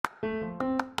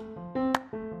Welcome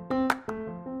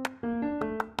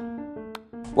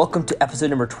to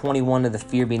episode number 21 of the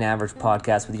Fear Being Average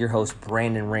podcast with your host,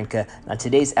 Brandon Rinka. On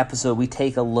today's episode, we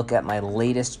take a look at my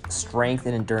latest strength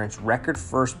and endurance record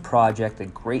first project, the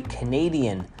Great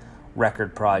Canadian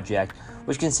Record Project,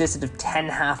 which consisted of 10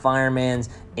 half Ironmans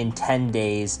in 10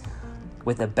 days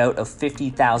with a bout of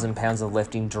 50,000 pounds of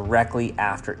lifting directly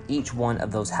after each one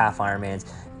of those half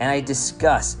Ironmans. And I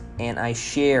discuss and I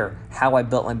share how I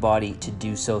built my body to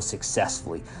do so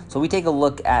successfully. So we take a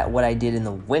look at what I did in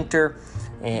the winter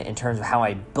in terms of how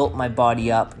I built my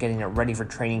body up, getting it ready for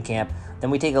training camp. Then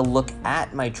we take a look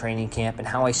at my training camp and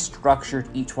how I structured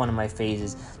each one of my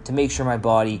phases to make sure my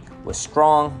body was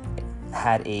strong,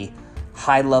 had a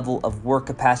high level of work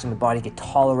capacity, my body could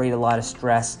tolerate a lot of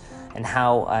stress, and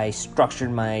how I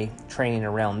structured my training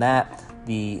around that,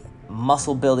 the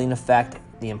muscle building effect,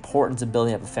 the importance of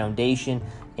building up a foundation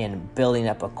and building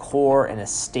up a core and a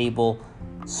stable,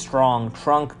 strong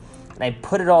trunk. And I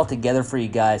put it all together for you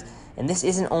guys. And this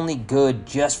isn't only good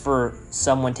just for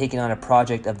someone taking on a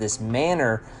project of this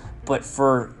manner, but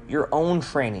for your own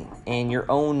training and your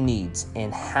own needs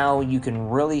and how you can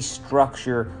really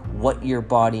structure what your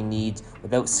body needs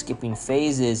without skipping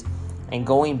phases and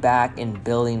going back and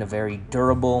building a very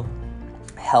durable,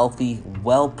 healthy,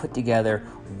 well put together,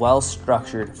 well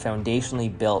structured,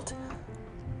 foundationally built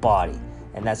body.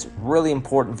 And that's really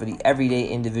important for the everyday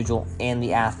individual and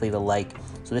the athlete alike.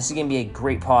 So this is going to be a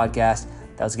great podcast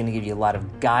that's going to give you a lot of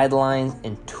guidelines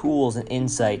and tools and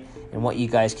insight in what you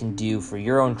guys can do for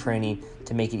your own training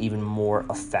to make it even more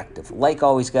effective. Like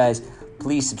always, guys,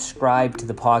 please subscribe to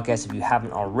the podcast if you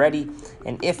haven't already.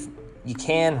 And if you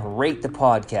can, rate the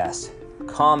podcast,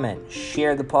 comment,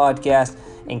 share the podcast,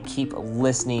 and keep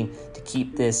listening to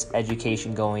keep this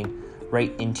education going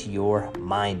right into your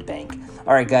mind bank.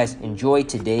 All right, guys, enjoy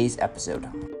today's episode.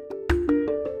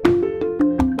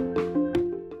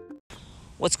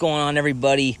 What's going on,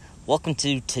 everybody? Welcome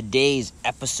to today's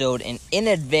episode. And in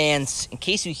advance, in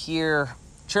case you hear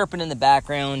chirping in the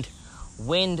background,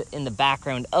 wind in the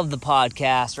background of the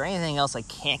podcast, or anything else I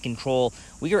can't control,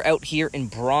 we are out here in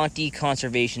Bronte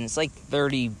Conservation. It's like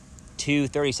 32,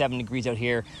 37 degrees out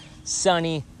here,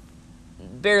 sunny,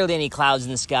 barely any clouds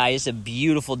in the sky. It's a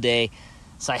beautiful day.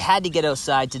 So I had to get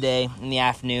outside today in the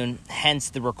afternoon, hence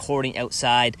the recording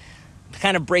outside. To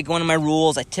kind of break one of my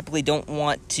rules, I typically don't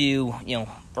want to,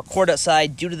 record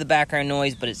outside due to the background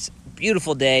noise, but it's a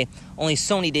beautiful day. Only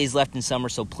so many days left in summer,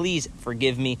 so please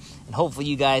forgive me. And hopefully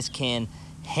you guys can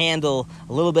handle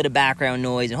a little bit of background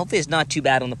noise, and hopefully it's not too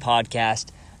bad on the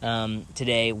podcast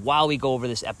today while we go over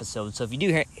this episode. So if you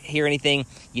do hear anything,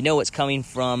 you know it's coming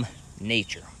from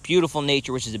nature. Beautiful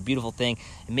nature, which is a beautiful thing.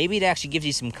 And maybe it actually gives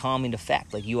you some calming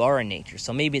effect, like you are in nature.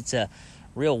 So maybe it's a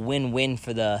real win-win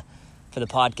for the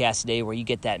podcast today, where you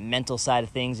get that mental side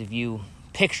of things of you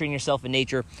picturing yourself in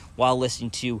nature while listening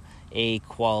to a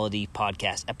quality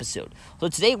podcast episode. So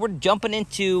today we're jumping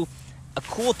into a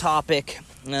cool topic.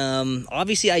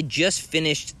 Obviously, I just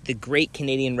finished the Great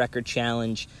Canadian Record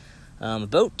Challenge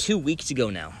about 2 weeks ago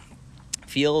now.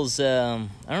 Feels, I don't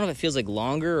know if it feels like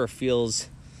longer or feels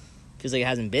like it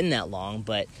hasn't been that long,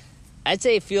 but I'd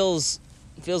say it feels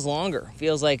longer.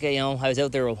 Feels like, I was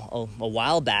out there a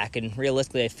while back, and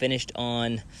realistically I finished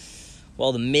on,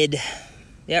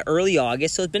 early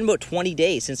August. So it's been about 20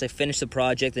 days since I finished the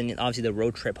project, and obviously the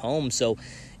road trip home. So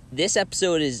this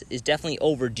episode is definitely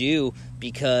overdue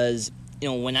because,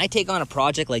 when I take on a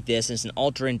project like this, it's an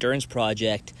ultra endurance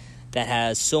project that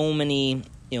has so many,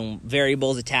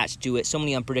 variables attached to it, so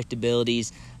many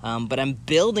unpredictabilities, but I'm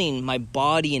building my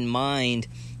body and mind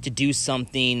to do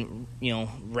something,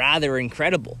 rather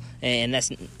incredible. And that's,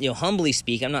 humbly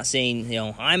speak, I'm not saying,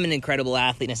 I'm an incredible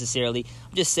athlete necessarily.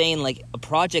 I'm just saying, like, a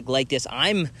project like this,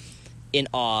 I'm in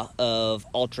awe of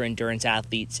ultra endurance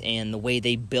athletes and the way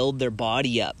they build their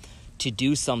body up to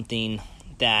do something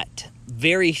that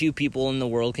very few people in the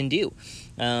world can do.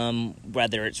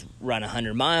 Whether it's run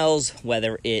 100 miles,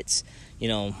 whether it's,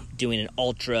 doing an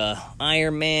ultra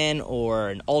Ironman or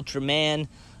an Ultraman,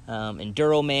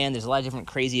 Enduro Man. There's a lot of different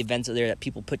crazy events out there that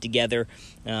people put together.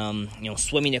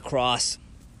 Swimming across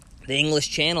the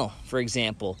English Channel, for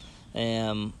example.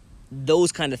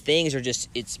 Those kind of things are just,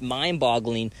 it's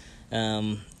mind-boggling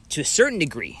to a certain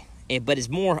degree. But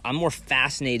I'm more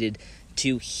fascinated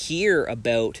to hear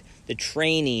about the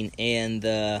training and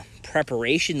the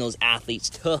preparation those athletes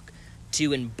took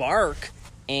to embark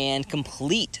and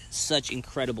complete such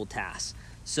incredible tasks.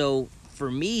 So for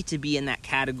me to be in that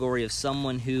category of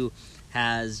someone who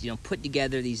has, put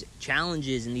together these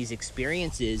challenges and these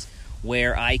experiences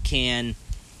where I can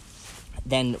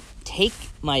then take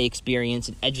my experience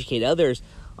and educate others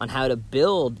on how to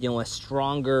build, a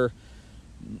stronger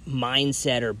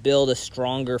mindset or build a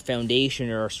stronger foundation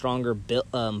or a stronger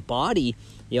body,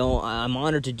 I'm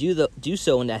honored to do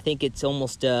so, and I think it's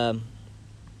almost a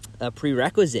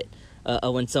prerequisite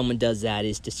when someone does that,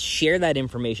 is to share that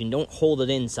information. Don't hold it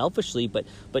in selfishly, but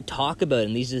talk about it.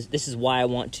 And this is why I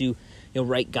want to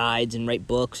write guides and write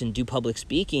books and do public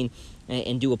speaking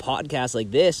and do a podcast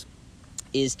like this,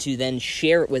 is to then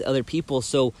share it with other people,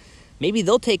 so maybe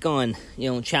they'll take on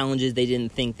challenges they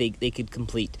didn't think they could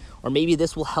complete, or maybe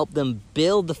this will help them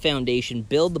build the foundation,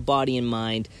 build the body and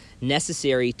mind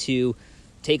necessary to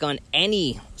take on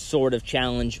any sort of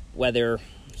challenge, whether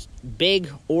big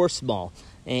or small,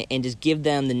 and just give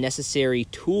them the necessary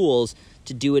tools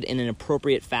to do it in an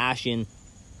appropriate fashion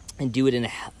and do it in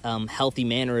a healthy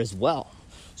manner as well.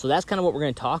 So that's kind of what we're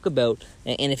going to talk about.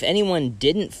 And if anyone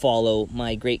didn't follow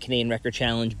my Great Canadian Record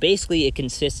Challenge, basically it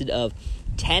consisted of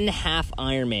 10 half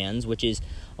Ironmans, which is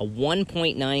a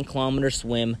 1.9 kilometer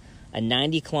swim, a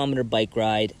 90 kilometer bike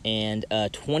ride, and a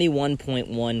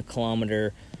 21.1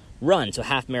 kilometer run, so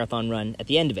half marathon run at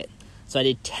the end of it. So I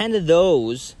did 10 of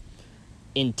those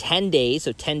in 10 days,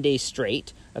 so 10 days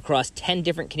straight, across 10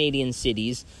 different Canadian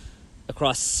cities,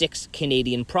 across 6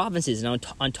 Canadian provinces. And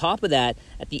on top of that,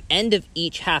 at the end of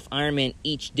each half Ironman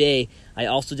each day, I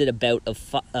also did a bout of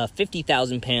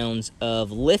 50,000 pounds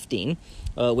of lifting,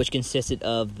 which consisted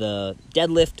of the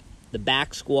deadlift, the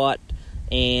back squat,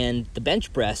 and the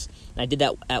bench press. And I did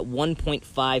that at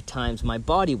 1.5 times my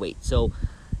body weight. So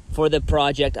for the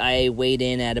project, I weighed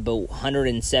in at about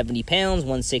 170 pounds,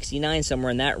 169,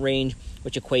 somewhere in that range,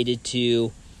 which equated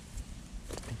to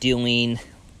doing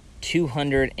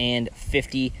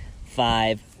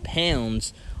 255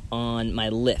 pounds on my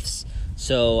lifts.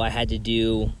 So I had to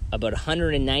do about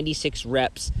 196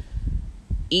 reps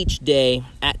each day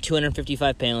at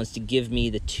 255 pounds to give me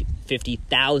the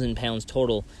 50,000 pounds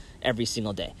total every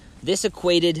single day. This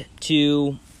equated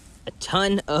to a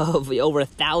ton of over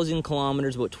 1,000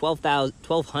 kilometers, about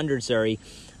 1,200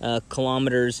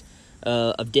 kilometers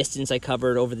of distance I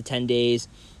covered over the 10 days,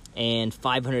 and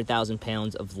 500,000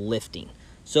 pounds of lifting.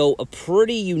 So a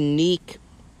pretty unique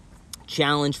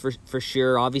challenge for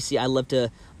sure. Obviously, I love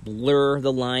to blur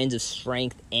the lines of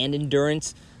strength and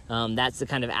endurance. That's the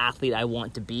kind of athlete I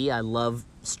want to be. I love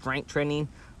strength training.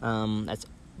 That's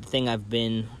the thing I've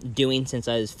been doing since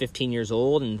I was 15 years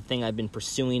old, and the thing I've been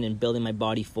pursuing and building my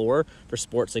body for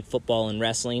sports like football and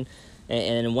wrestling.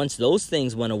 And once those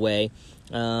things went away,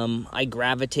 I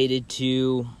gravitated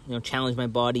to challenge my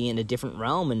body in a different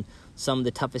realm. And some of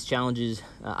the toughest challenges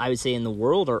I would say in the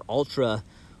world are ultra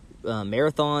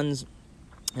marathons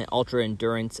and ultra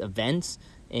endurance events.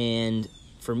 And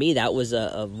for me, that was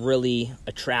a really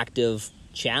attractive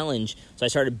challenge. So I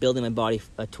started building my body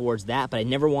towards that, but I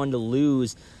never wanted to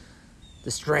lose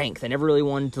the strength. I never really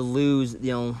wanted to lose,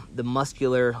 the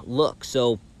muscular look.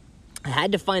 So I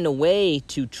had to find a way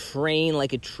to train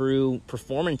like a true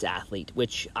performance athlete,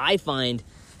 which I find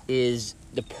is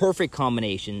the perfect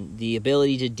combination. The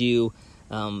ability to do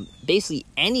basically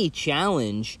any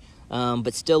challenge,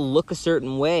 but still look a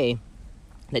certain way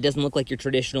that doesn't look like your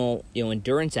traditional,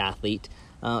 endurance athlete.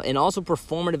 And also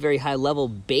perform at a very high level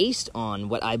based on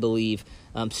what I believe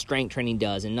strength training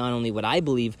does. And not only what I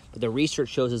believe, but the research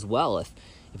shows as well.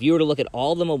 If you were to look at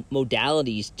all the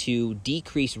modalities to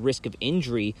decrease risk of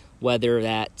injury, whether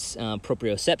that's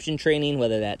proprioception training,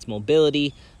 whether that's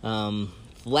mobility,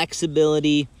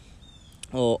 flexibility,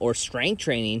 or strength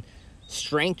training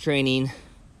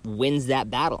wins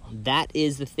that battle. That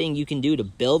is the thing you can do to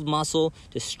build muscle,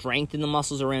 to strengthen the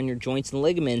muscles around your joints and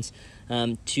ligaments,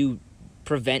 to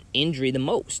prevent injury the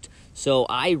most. So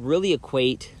I really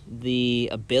equate the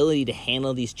ability to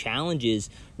handle these challenges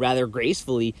rather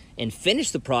gracefully and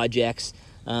finish the projects,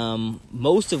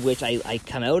 most of which I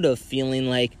come out of feeling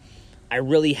like I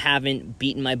really haven't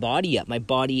beaten my body up. My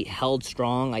body held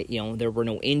strong. There were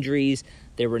no injuries.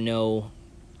 There were no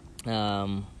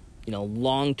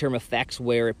long-term effects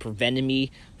where it prevented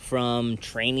me from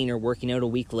training or working out a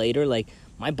week later.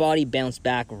 My body bounced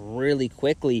back really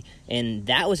quickly, and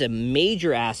that was a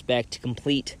major aspect to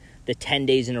complete the 10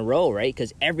 days in a row, right?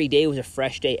 Because every day was a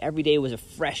fresh day. Every day was a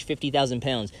fresh 50,000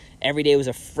 pounds. Every day was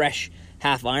a fresh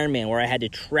half Ironman where I had to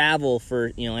travel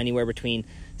for, anywhere between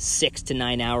 6 to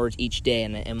 9 hours each day,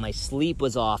 and my sleep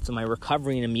was off, so my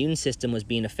recovery and immune system was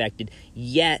being affected.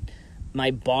 Yet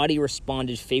my body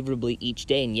responded favorably each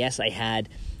day, and yes, I had,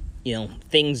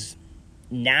 things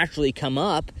naturally come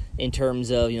up in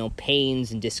terms of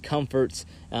pains and discomforts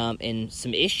and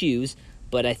some issues,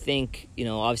 but I think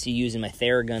obviously using my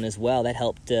Theragun as well, that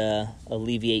helped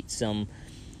alleviate some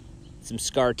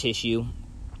scar tissue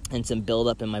and some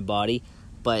buildup in my body.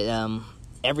 But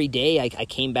every day I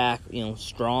came back,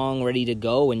 strong, ready to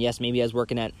go. And yes, maybe I was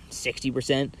working at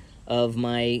 60% of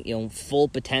my, full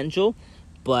potential,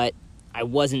 but I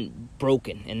wasn't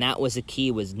broken. And that was the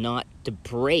key, was not to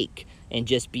break and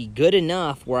just be good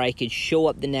enough where I could show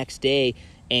up the next day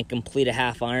and complete a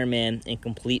half Ironman and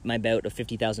complete my bout of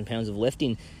 50,000 pounds of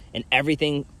lifting. And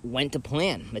everything went to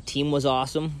plan. The team was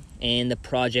awesome and the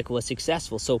project was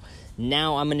successful. So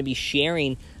now I'm going to be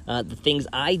sharing the things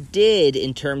I did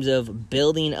in terms of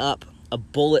building up a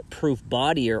bulletproof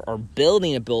body or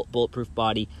building a bulletproof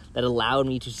body that allowed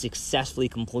me to successfully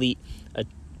complete a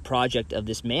project of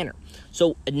this manner.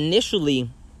 So initially,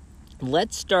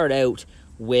 let's start out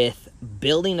with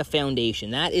building a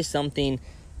foundation. That is something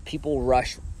people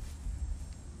rush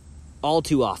all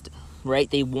too often, right?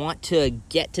 They want to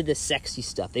get to the sexy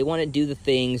stuff. They want to do the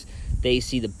things they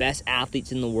see the best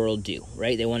athletes in the world do,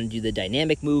 right? They want to do the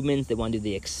dynamic movements. They want to do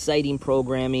the exciting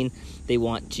programming. They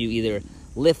want to either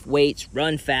lift weights,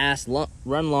 run fast,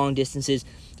 run long distances.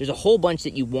 There's a whole bunch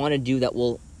that you want to do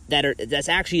that's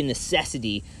actually a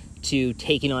necessity to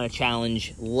taking on a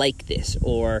challenge like this,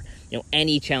 or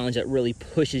any challenge that really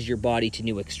pushes your body to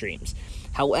new extremes.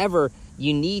 However,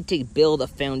 you need to build a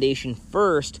foundation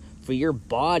first for your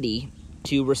body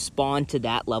to respond to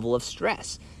that level of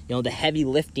stress. The heavy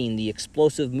lifting, the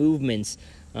explosive movements,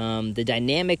 the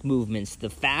dynamic movements, the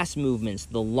fast movements,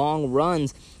 the long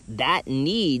runs, that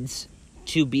needs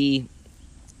to be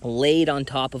laid on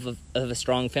top of a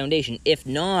strong foundation. If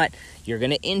not, you're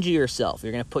going to injure yourself.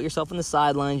 You're going to put yourself on the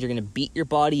sidelines. You're going to beat your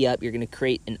body up. You're going to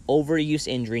create an overuse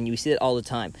injury, and you see that all the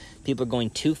time. People are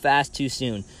going too fast too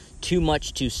soon, too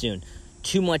much too soon,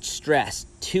 too much stress,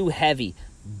 too heavy,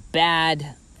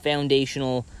 bad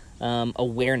foundational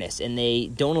awareness, and they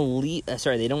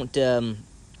don't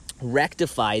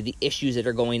rectify the issues that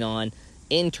are going on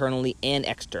internally and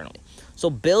externally. So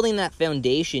building that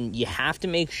foundation, you have to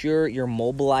make sure you're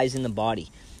mobilizing the body.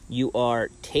 You are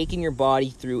taking your body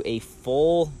through a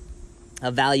full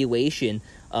evaluation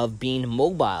of being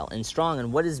mobile and strong.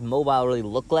 And what does mobile really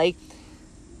look like?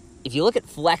 If you look at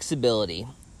flexibility,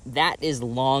 that is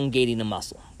elongating the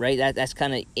muscle, right? That's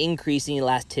kind of increasing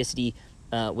elasticity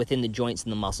within the joints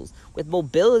and the muscles. With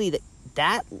mobility,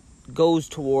 that goes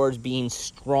towards being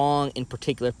strong in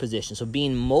particular positions. So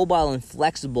being mobile and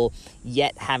flexible,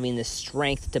 yet having the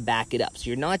strength to back it up. So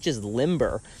you're not just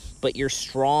limber, but you're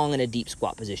strong in a deep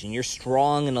squat position. You're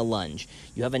strong in a lunge.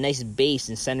 You have a nice base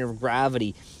and center of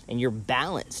gravity, and you're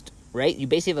balanced, right? You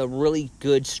basically have a really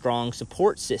good, strong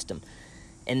support system.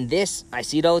 And this, I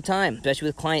see it all the time, especially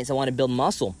with clients that want to build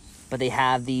muscle, but they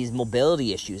have these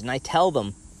mobility issues. And I tell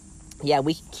them, yeah,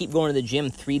 we can keep going to the gym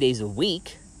 3 days a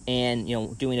week and,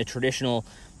 doing a traditional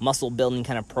muscle building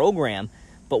kind of program,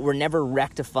 but we're never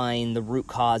rectifying the root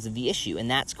cause of the issue. And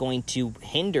that's going to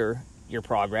hinder your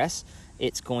progress.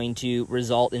 It's going to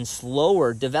result in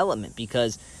slower development,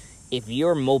 because if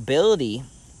your mobility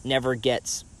never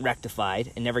gets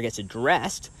rectified and never gets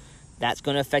addressed, that's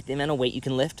going to affect the amount of weight you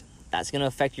can lift. That's going to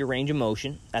affect your range of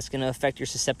motion. That's going to affect your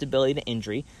susceptibility to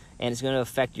injury. And it's going to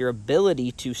affect your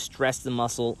ability to stress the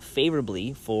muscle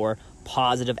favorably for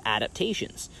positive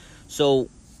adaptations. So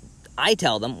I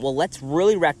tell them, well, let's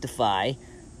really rectify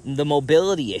the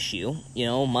mobility issue,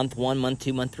 month 1, month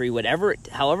 2, month 3,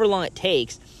 however long it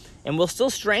takes. And we'll still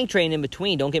strength train in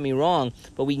between, don't get me wrong,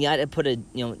 but we got to put a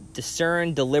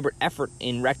discerned, deliberate effort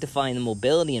in rectifying the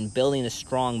mobility and building a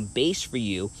strong base for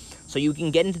you so you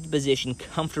can get into the position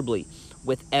comfortably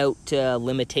without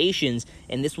limitations.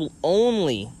 And this will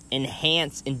only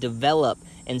enhance and develop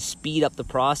and speed up the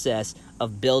process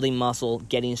of building muscle,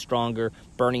 getting stronger,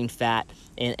 burning fat,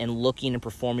 and looking and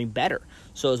performing better.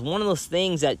 So it's one of those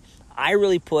things that I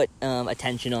really put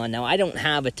attention on. Now, I don't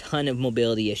have a ton of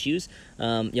mobility issues.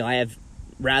 I have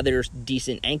rather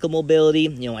decent ankle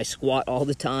mobility. I squat all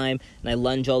the time and I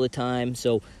lunge all the time.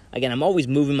 So again, I'm always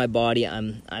moving my body.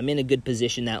 I'm in a good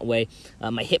position that way.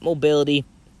 My hip mobility,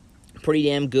 pretty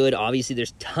damn good. Obviously,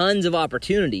 there's tons of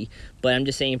opportunity, but I'm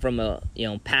just saying from a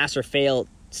pass or fail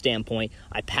standpoint,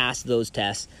 I passed those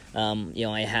tests.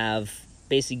 I have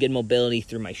basically good mobility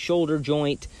through my shoulder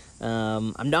joint. I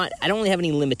don't really have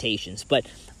any limitations, but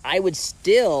I would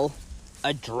still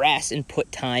address and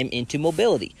put time into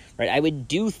mobility, right? I would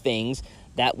do things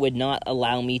that would not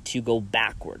allow me to go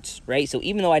backwards, right? So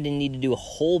even though I didn't need to do a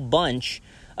whole bunch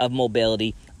of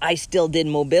mobility, I still did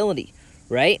mobility,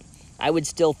 right? I would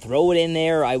still throw it in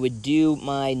there. I would do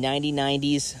my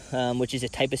 90-90s, which is a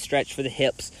type of stretch for the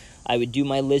hips. I would do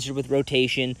my lizard with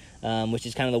rotation, which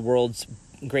is kind of the world's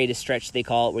greatest stretch, they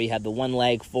call it, where you have the one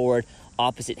leg forward,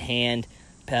 opposite hand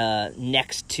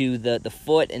next to the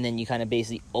foot, and then you kind of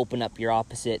basically open up your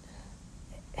opposite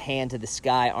hand to the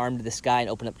sky, arm to the sky, and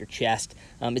open up your chest.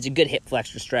 It's a good hip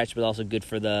flexor stretch, but also good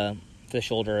for the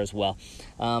shoulder as well.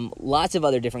 Lots of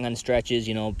other different kind of stretches.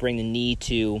 Bring the knee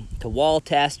to wall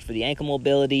test for the ankle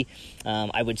mobility.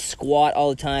 I would squat all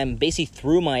the time. Basically,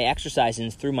 through my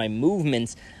exercises, through my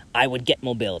movements, I would get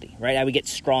mobility, right? I would get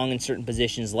strong in certain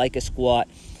positions, like a squat,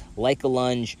 like a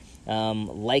lunge,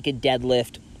 like a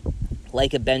deadlift,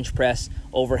 like a bench press,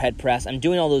 overhead press. I'm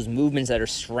doing all those movements that are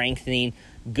strengthening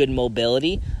good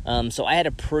mobility. So I had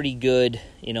a pretty good,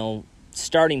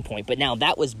 starting point. But now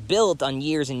that was built on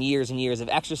years and years and years of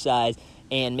exercise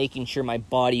and making sure my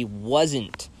body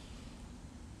wasn't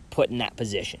put in that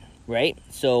position, right?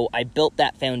 So I built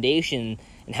that foundation.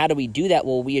 And how do we do that?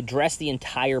 Well, we address the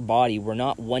entire body. We're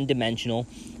not one-dimensional.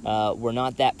 We're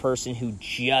not that person who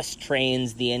just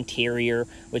trains the anterior,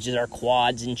 which is our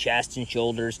quads and chest and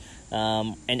shoulders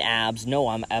and abs. No,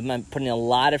 I'm putting a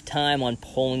lot of time on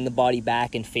pulling the body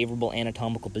back in favorable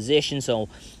anatomical position. So,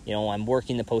 I'm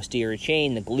working the posterior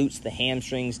chain, the glutes, the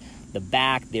hamstrings, the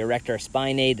back, the erector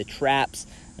spinae, the traps,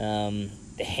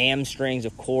 the hamstrings,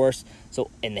 of course,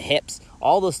 and the hips.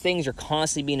 All those things are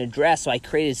constantly being addressed, so I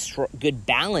created good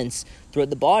balance throughout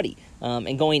the body.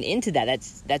 And going into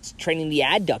that's training the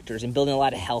adductors and building a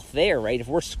lot of health there, right? If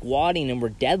we're squatting and we're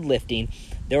deadlifting,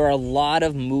 there are a lot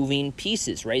of moving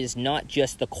pieces, right? It's not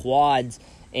just the quads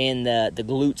and the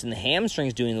glutes and the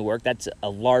hamstrings doing the work. That's a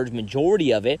large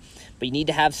majority of it, but you need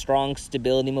to have strong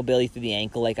stability, mobility through the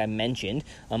ankle, like I mentioned.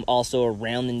 Also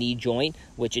around the knee joint,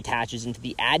 which attaches into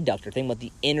the adductor. Think about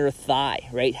the inner thigh,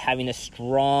 right? Having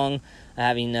strong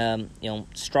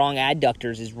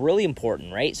adductors is really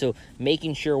important, right? So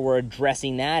making sure we're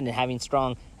addressing that and having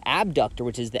strong abductor,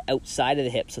 which is the outside of the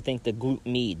hip. So think the glute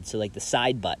med, so like the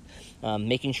side butt.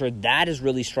 Making sure that is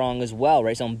really strong as well,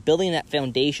 right? So I'm building that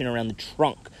foundation around the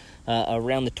trunk,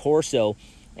 around the torso,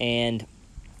 and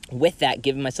with that,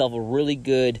 giving myself a really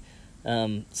good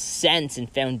sense and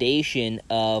foundation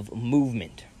of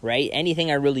movement, right?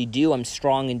 Anything I really do, I'm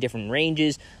strong in different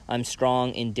ranges. I'm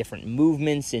strong in different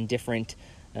movements, in different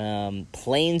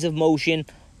planes of motion.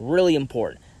 Really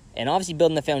important. And obviously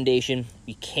building the foundation,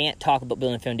 you can't talk about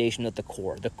building a foundation without the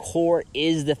core. The core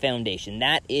is the foundation.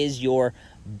 That is your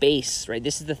base, right?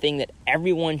 This is the thing that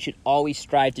everyone should always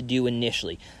strive to do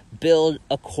initially. Build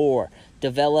a core.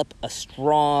 Develop a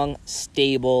strong,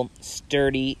 stable,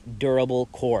 sturdy, durable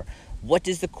core. What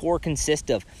does the core consist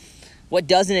of? What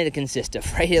doesn't it consist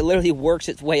of, right? It literally works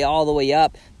its way all the way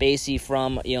up, basically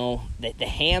from, the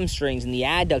hamstrings and the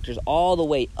adductors all the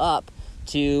way up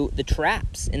to the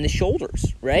traps and the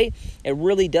shoulders, right? It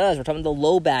really does. We're talking the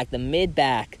low back, the mid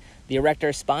back, the erector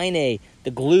spinae,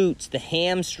 the glutes, the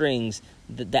hamstrings,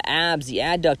 the abs, the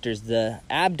adductors, the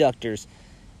abductors,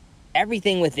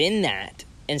 everything within that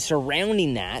and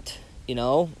surrounding that.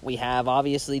 We have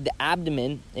obviously the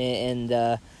abdomen and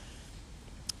what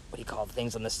do you call the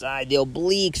things on the side? The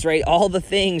obliques, right? All the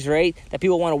things, right? That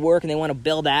people want to work and they want to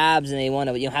build abs and they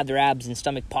want to, have their abs and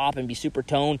stomach pop and be super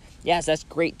toned. Yes, that's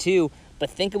great too. But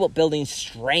think about building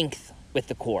strength with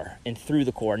the core and through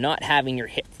the core, not having your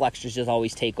hip flexors just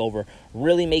always take over.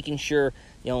 Really making sure,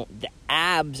 the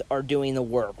abs are doing the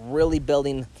work. Really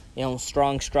building,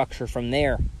 strong structure from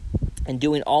there and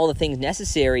doing all the things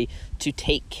necessary to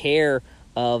take care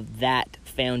of that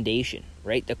foundation,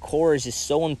 right? The core is just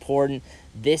so important.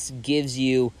 This gives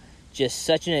you just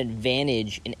such an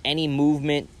advantage in any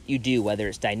movement you do, whether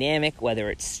it's dynamic, whether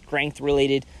it's strength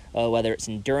related, whether it's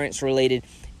endurance related.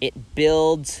 It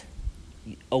builds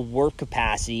a work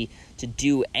capacity to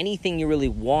do anything you really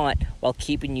want while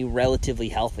keeping you relatively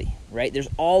healthy, right? There's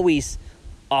always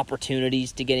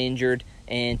opportunities to get injured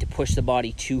and to push the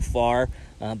body too far,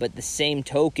 but the same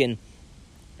token,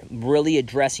 really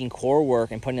addressing core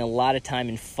work and putting a lot of time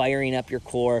in firing up your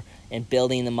core and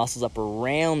building the muscles up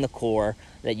around the core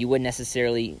that you wouldn't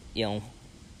necessarily,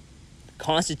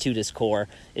 constitute as core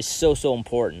is so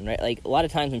important, right? Like a lot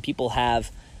of times when people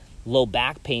have low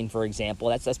back pain, for example,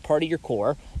 that's part of your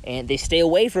core, and they stay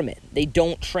away from it. They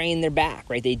don't train their back,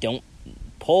 right? They don't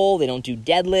pull, they don't do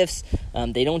deadlifts,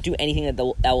 they don't do anything that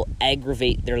will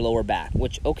aggravate their lower back,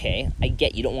 which, okay, I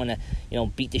get you don't want to,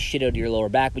 beat the shit out of your lower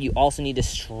back, but you also need to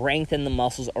strengthen the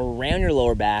muscles around your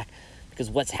lower back, because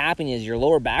what's happening is your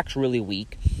lower back's really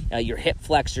weak, your hip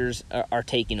flexors are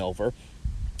taking over,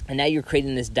 and now you're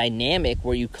creating this dynamic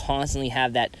where you constantly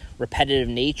have that repetitive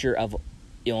nature of,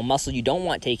 a muscle you don't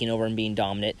want taking over and being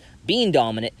dominant,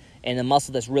 and the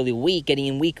muscle that's really weak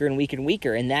getting weaker and weaker and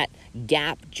weaker, and that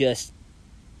gap just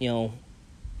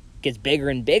gets bigger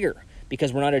and bigger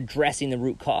because we're not addressing the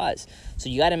root cause. So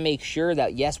you got to make sure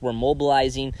that, yes, we're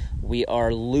mobilizing, we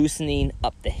are loosening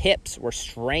up the hips, we're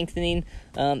strengthening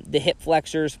the hip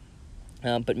flexors,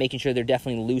 but making sure they're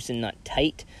definitely loose and not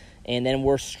tight. And then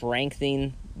we're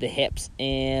strengthening the hips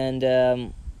and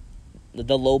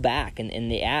the low back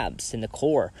and the abs and the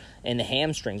core and the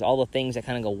hamstrings, all the things that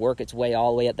kind of go work its way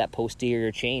all the way up that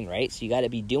posterior chain, right? So you got to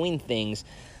be doing things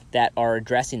that are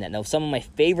addressing that. Now, some of my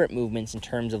favorite movements in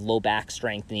terms of low back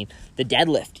strengthening, the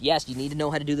deadlift. Yes, you need to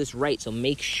know how to do this right. So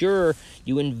make sure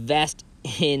you invest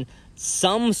in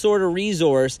some sort of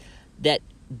resource that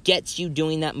gets you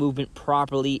doing that movement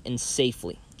properly and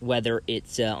safely. Whether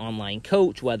it's an online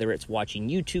coach, whether it's watching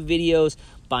YouTube videos,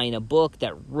 buying a book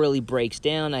that really breaks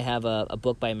down. I have a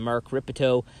book by Mark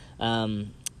Rippetoe. I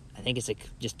think it's like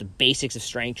just the basics of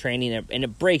strength training, and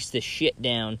it breaks the shit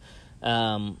down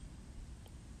of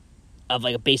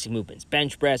like a basic movements.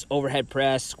 Bench press, overhead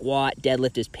press, squat,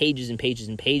 deadlift is pages and pages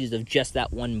and pages of just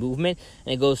that one movement,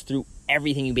 and it goes through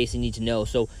everything you basically need to know.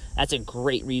 So that's a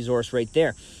great resource right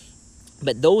there.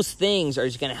 But those things are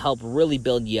just going to help really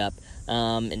build you up,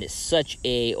 and it's such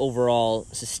a overall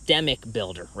systemic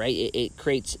builder, right? It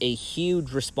creates a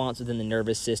huge response within the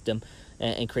nervous system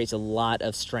and creates a lot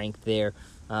of strength there,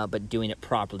 but doing it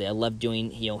properly. I love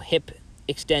doing, hip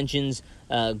extensions,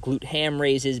 glute ham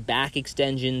raises, back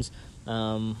extensions,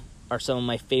 are some of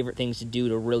my favorite things to do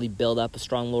to really build up a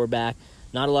strong lower back.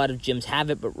 Not a lot of gyms have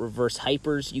it, but reverse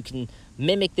hypers. You can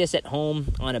mimic this at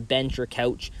home on a bench or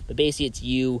couch, but basically it's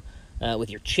you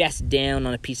with your chest down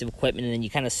on a piece of equipment, and then you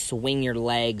kind of swing your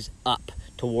legs up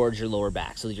towards your lower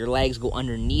back. So your legs go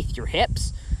underneath your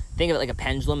hips. Think of it like a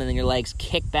pendulum, and then your legs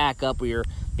kick back up where your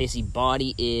basically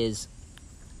body is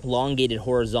elongated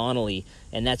horizontally,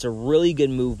 and that's a really good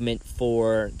movement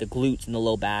for the glutes and the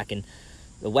low back. And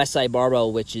the Westside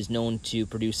Barbell, which is known to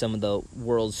produce some of the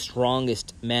world's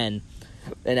strongest men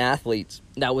and athletes,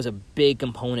 that was a big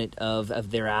component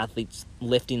of their athletes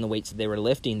lifting the weights that they were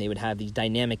lifting. They would have these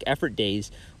dynamic effort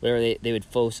days where they would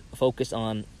focus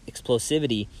on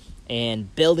explosivity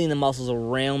and building the muscles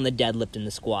around the deadlift and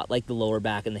the squat, like the lower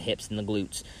back and the hips and the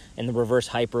glutes. And the reverse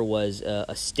hyper was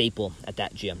a staple at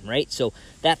that gym, right? So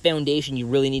that foundation you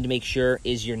really need to make sure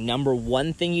is your number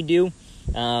one thing you do.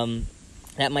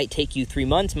 That might take you 3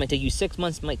 months, might take you 6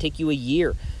 months, might take you a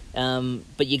year.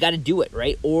 But you got to do it,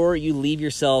 right? Or you leave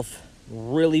yourself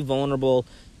really vulnerable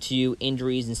to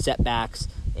injuries and setbacks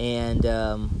and,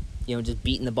 just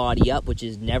beating the body up, which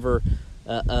is never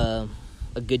a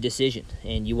good decision.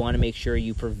 And you want to make sure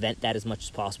you prevent that as much as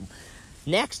possible.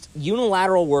 Next,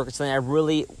 unilateral work is something I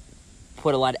really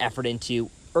put a lot of effort into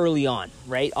early on,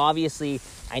 right? Obviously,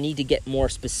 I need to get more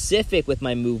specific with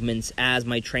my movements as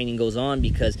my training goes on,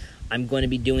 because I'm going to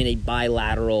be doing a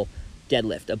bilateral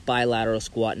deadlift, a bilateral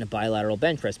squat, and a bilateral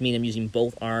bench press, meaning I'm using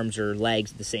both arms or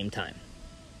legs at the same time,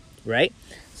 right?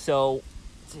 So,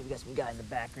 let's see, we got some guy in the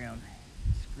background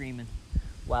screaming,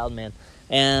 wild man.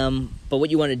 But what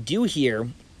you want to do here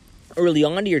early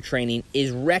on to your training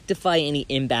is rectify any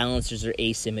imbalances or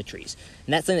asymmetries.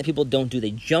 And that's something that people don't do.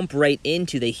 They jump right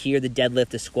into, they hear the deadlift,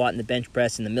 the squat, and the bench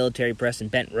press, and the military press and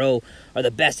bent row are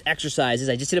the best exercises.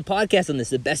 I just did a podcast on this,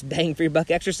 the best bang for your buck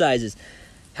exercises.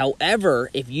 However,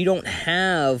 if you don't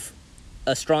have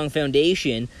a strong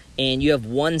foundation and you have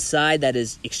one side that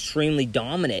is extremely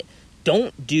dominant,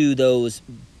 don't do those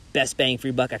best bang for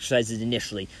your buck exercises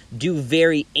initially. Do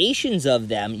variations of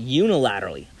them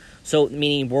unilaterally. So,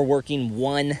 meaning we're working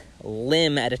one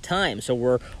limb at a time. So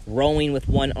we're rowing with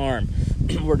one arm.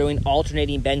 We're doing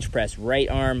alternating bench press, right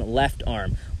arm, left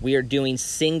arm. We are doing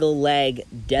single leg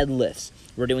deadlifts.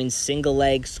 We're doing single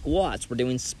leg squats. We're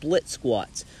doing split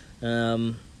squats.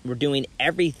 We're doing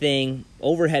everything,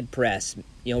 overhead press.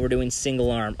 We're doing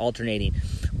single arm, alternating.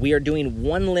 We are doing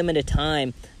one limb at a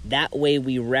time. That way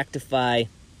we rectify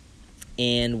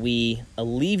and we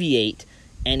alleviate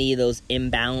any of those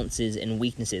imbalances and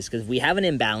weaknesses. Because if we have an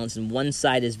imbalance and one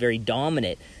side is very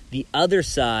dominant, the other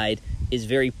side is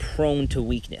very prone to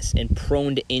weakness and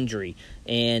prone to injury.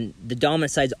 And the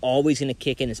dominant side is always going to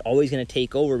kick in. It's always going to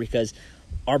take over because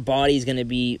our body is going to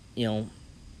be,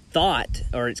 thought,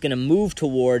 or it's going to move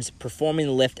towards performing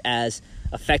the lift as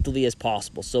effectively as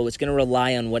possible. So it's going to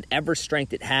rely on whatever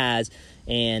strength it has.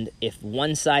 And if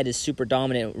one side is super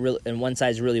dominant and one side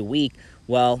is really weak,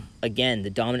 well, again, the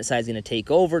dominant side is going to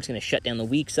take over. It's going to shut down the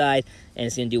weak side, and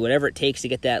it's going to do whatever it takes to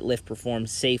get that lift performed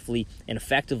safely and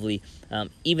effectively,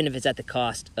 even if it's at the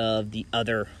cost of the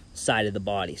other side of the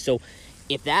body. So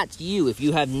if that's you, if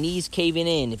you have knees caving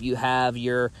in, if you have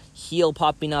your heel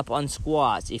popping up on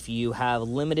squats, if you have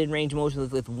limited range of motion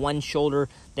with one shoulder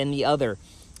than the other,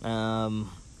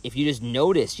 if you just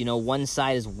notice, one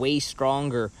side is way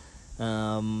stronger,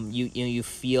 you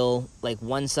feel like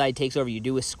one side takes over. You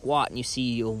do a squat and you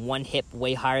see one hip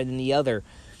way higher than the other.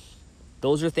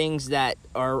 those are things that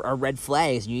are red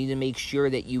flags. You need to make sure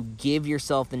that you give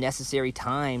yourself the necessary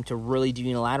time to really do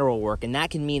unilateral work. And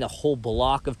that can mean a whole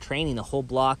block of training, a whole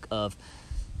block of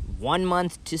 1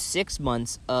 month to 6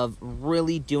 months of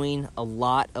really doing a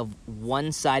lot of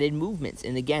one-sided movements.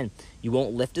 And again, you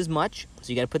won't lift as much, so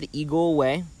you got to put the ego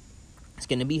away. It's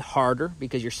going to be harder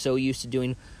because you're so used to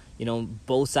doing,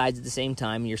 both sides at the same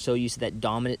time. You're so used to that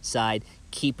dominant side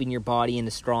keeping your body in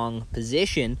a strong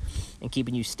position and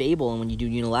keeping you stable. And when you do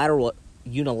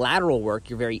unilateral work,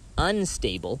 you're very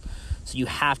unstable. So you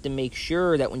have to make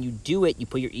sure that when you do it, you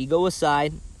put your ego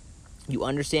aside. You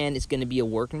understand it's going to be a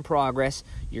work in progress.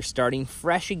 You're starting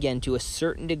fresh again to a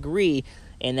certain degree,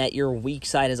 and that your weak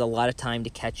side has a lot of time to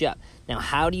catch up. Now,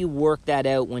 how do you work that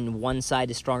out when one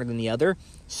side is stronger than the other?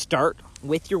 Start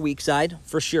with your weak side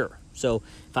for sure. So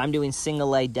if I'm doing single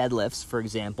leg deadlifts, for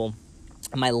example,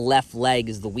 my left leg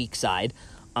is the weak side,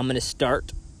 I'm going to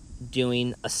start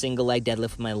doing a single leg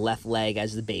deadlift with my left leg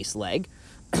as the base leg,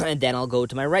 and then I'll go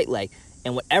to my right leg.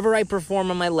 And whatever I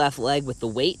perform on my left leg with the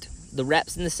weight, the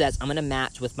reps and the sets, I'm going to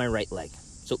match with my right leg.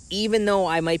 So even though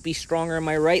I might be stronger in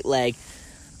my right leg,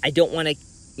 I don't want to,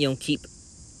 keep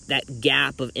that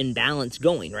gap of imbalance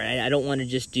going, right? I don't want to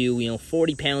just do,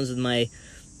 40 pounds with my,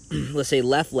 let's say,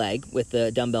 left leg with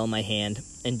the dumbbell in my hand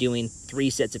and doing 3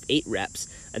 sets of 8 reps.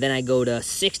 And then I go to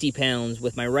 60 pounds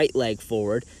with my right leg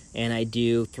forward and I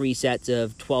do 3 sets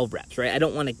of 12 reps, right? I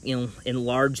don't want to,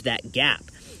 enlarge that gap.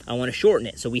 I want to shorten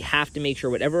it. So we have to make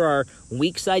sure whatever our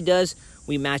weak side does,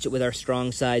 we match it with our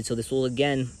strong side. So this will,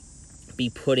 again, be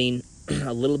putting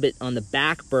a little bit on the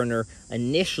back burner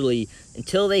initially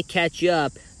until they catch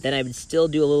up. Then I would still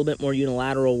do a little bit more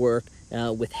unilateral work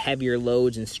with heavier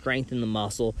loads and strengthen the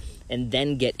muscle, and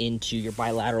then get into your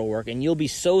bilateral work. And you'll be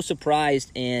so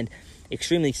surprised and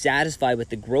extremely satisfied with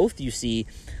the growth you see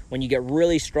when you get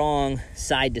really strong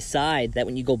side to side, that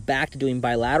when you go back to doing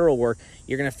bilateral work,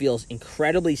 you're going to feel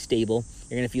incredibly stable.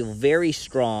 You're going to feel very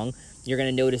strong. You're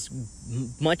going to notice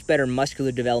much better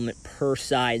muscular development per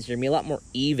side. So you're going to be a lot more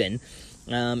even.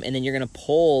 And then you're going to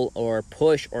pull or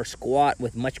push or squat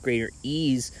with much greater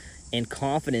ease and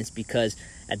confidence, because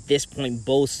at this point,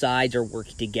 both sides are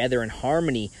working together in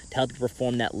harmony to help you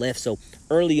perform that lift. So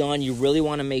early on, you really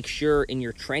want to make sure in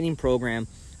your training program,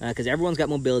 because everyone's got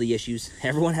mobility issues,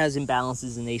 everyone has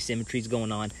imbalances and asymmetries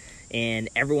going on, and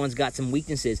everyone's got some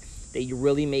weaknesses, that you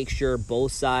really make sure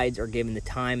both sides are given the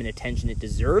time and attention it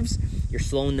deserves. You're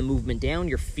slowing the movement down.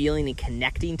 You're feeling and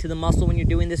connecting to the muscle when you're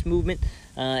doing this movement.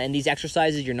 And these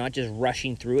exercises, you're not just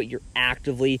rushing through it. You're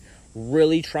actively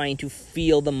really trying to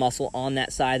feel the muscle on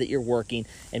that side that you're working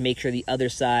and make sure the other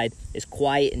side is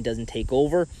quiet and doesn't take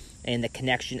over. And the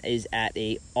connection is at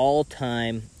a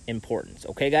all-time importance.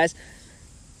 Okay, guys?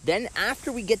 Then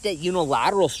after we get that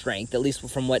unilateral strength, at least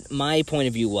from what my point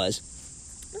of view was,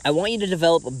 I want you to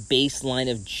develop a baseline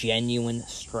of genuine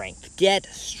strength. Get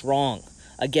strong.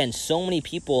 Again, so many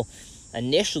people,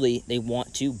 initially, they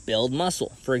want to build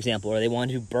muscle, for example, or they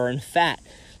want to burn fat.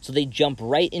 So they jump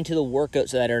right into the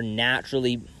workouts that are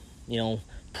naturally,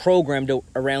 programmed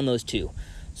around those two.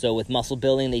 So with muscle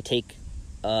building, they take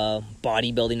a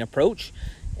bodybuilding approach,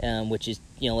 which is,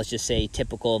 let's just say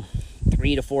typical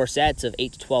 3 to 4 sets of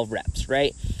 8 to 12 reps,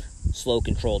 right? Slow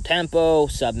controlled tempo,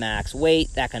 sub-max weight,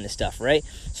 that kind of stuff, right?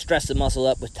 Stress the muscle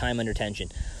up with time under tension.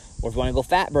 Or if you want to go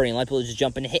fat burning, a lot of people just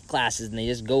jump into HIIT classes and they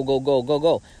just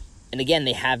go. And again,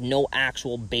 they have no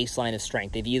actual baseline of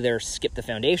strength. They've either skipped the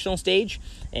foundational stage,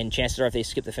 and chances are if they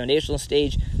skip the foundational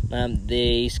stage,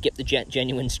 they skip the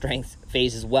genuine strength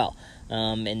phase as well.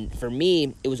 And for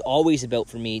me, it was always about,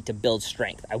 for me, to build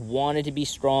strength. I wanted to be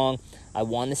strong. I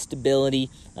wanted stability.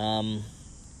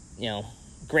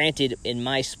 Granted, in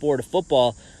my sport of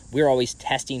football, we were always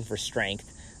testing for strength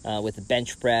with the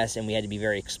bench press, and we had to be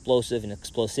very explosive, and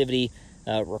explosivity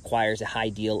requires a high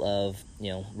deal of,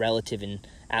 relative and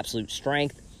absolute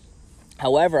strength.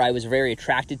 However, I was very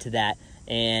attracted to that,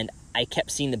 and I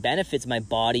kept seeing the benefits of my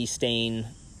body staying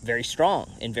very strong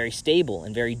and very stable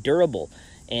and very durable.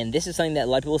 And this is something that a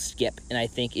lot of people skip, and I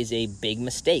think is a big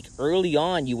mistake. Early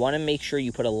on, you want to make sure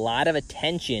you put a lot of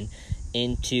attention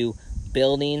into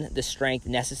building the strength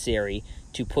necessary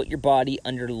to put your body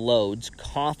under loads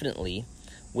confidently,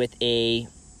 with a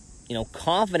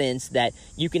confidence that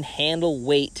you can handle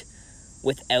weight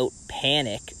without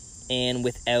panic and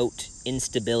without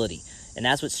instability. And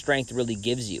that's what strength really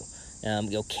gives you.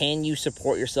 Can you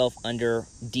support yourself under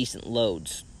decent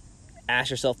loads? Ask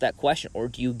yourself that question. Or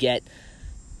do you get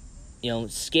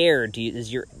scared? Do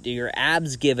your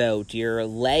abs give out? Do your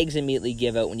legs immediately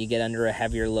give out when you get under a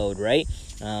heavier load, right?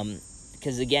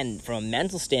 Because again, from a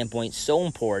mental standpoint, so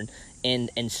important.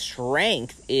 And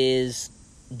strength is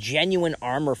genuine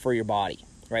armor for your body,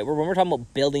 right? When we're talking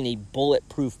about building a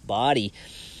bulletproof body,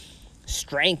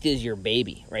 strength is your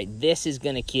baby, right? This is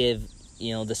going to give,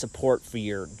 the support for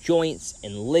your joints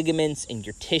and ligaments and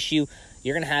your tissue.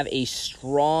 You're going to have a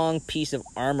strong piece of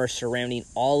armor surrounding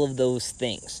all of those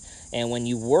things. And when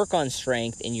you work on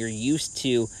strength and you're used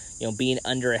to, being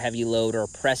under a heavy load or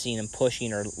pressing and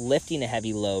pushing or lifting a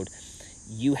heavy load,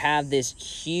 you have this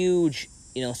huge,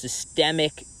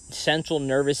 systemic central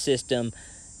nervous system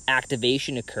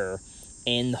activation occur,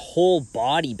 and the whole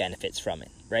body benefits from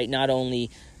it, right? Not only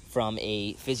from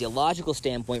a physiological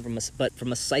standpoint, but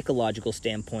from a psychological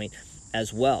standpoint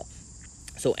as well.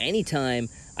 So anytime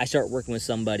I start working with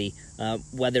somebody,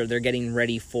 whether they're getting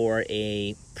ready for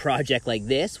a project like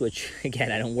this, which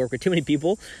again, I don't work with too many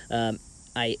people,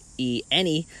 i.e.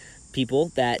 any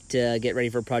people that get ready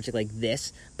for a project like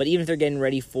this, but even if they're getting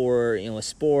ready for a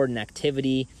sport, an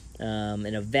activity, an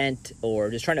event, or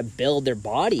just trying to build their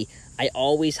body, I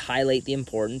always highlight the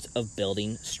importance of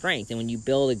building strength. And when you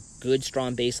build a good,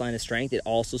 strong baseline of strength, it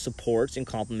also supports and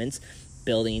complements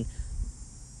building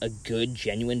a good,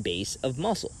 genuine base of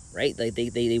muscle, right? Like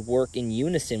they work in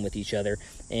unison with each other,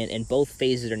 and both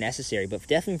phases are necessary. But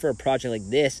definitely for a project like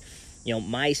this,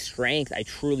 my strength, I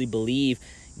truly believe,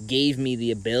 gave me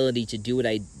the ability to do what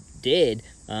I did,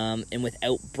 and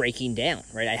without breaking down,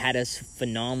 right? I had a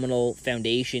phenomenal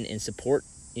foundation and support,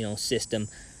 system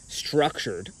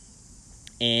structured,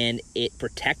 and it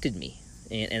protected me.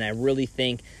 And I really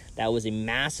think that was a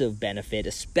massive benefit,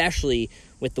 especially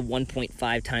with the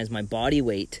 1.5 times my body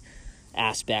weight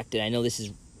aspect. And I know this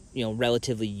is,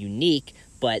 relatively unique,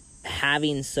 but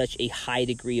having such a high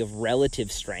degree of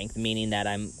relative strength, meaning that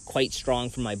I'm quite strong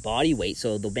for my body weight,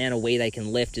 so the amount of weight I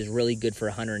can lift is really good for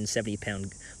a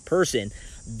 170-pound person,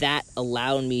 that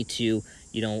allowed me to,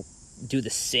 do the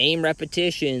same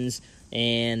repetitions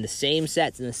and the same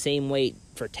sets and the same weight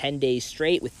for 10 days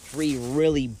straight with 3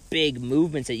 really big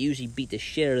movements that usually beat the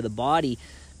shit out of the body,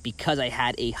 because I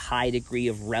had a high degree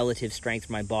of relative strength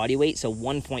for my body weight. So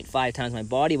 1.5 times my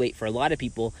body weight, for a lot of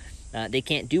people, they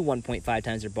can't do 1.5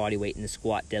 times their body weight in the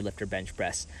squat, deadlift, or bench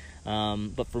press.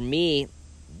 But for me,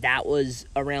 that was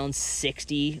around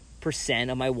 60%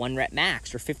 of my 1 rep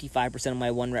max, or 55% of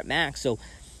my 1 rep max. So,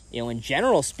 in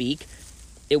general speak,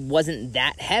 it wasn't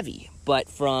that heavy, but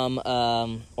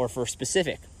or for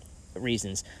specific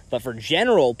reasons. But for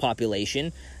general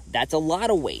population, that's a lot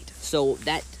of weight. So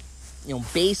that,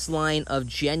 baseline of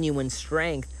genuine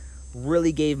strength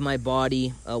really gave my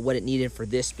body what it needed for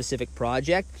this specific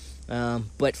project.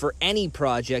 But for any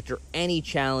project or any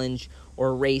challenge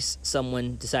or race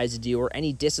someone decides to do, or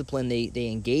any discipline they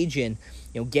engage in,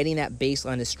 getting that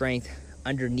baseline of strength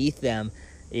underneath them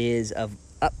is of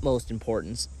utmost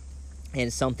importance, and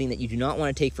it's something that you do not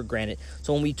want to take for granted.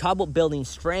 So when we talk about building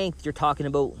strength, you're talking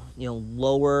about,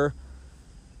 lower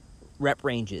rep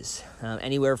ranges,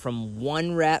 anywhere from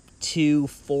 1 rep to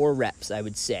 4 reps, I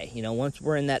would say. Once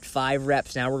we're in that 5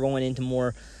 reps, now we're going into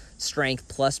more strength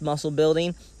plus muscle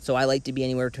building. So I like to be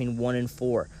anywhere between 1 and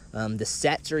 4. The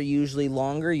sets are usually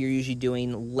longer. You're usually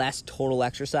doing less total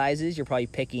exercises. You're probably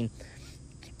picking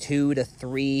 2 to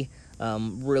 3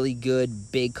 really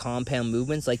good big compound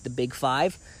movements like the big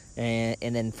 5.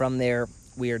 And then from there,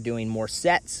 we are doing more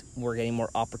sets. We're getting more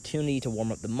opportunity to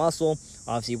warm up the muscle.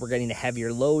 Obviously, we're getting a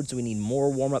heavier load, so we need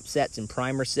more warm-up sets and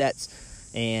primer sets.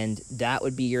 And that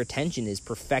would be your attention, is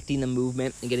perfecting the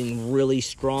movement and getting really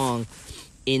strong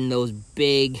in those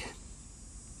big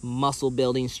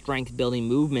muscle-building, strength-building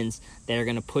movements that are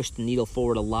going to push the needle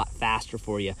forward a lot faster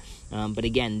for you. But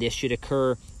again, this should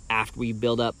occur after we've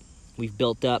built up,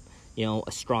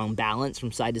 a strong balance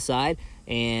from side to side,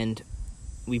 and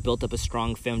we built up a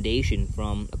strong foundation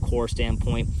from a core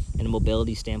standpoint and a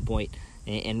mobility standpoint,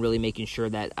 and really making sure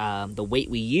that the weight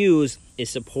we use is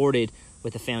supported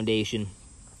with the foundation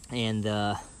and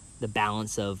the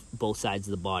balance of both sides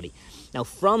of the body. Now,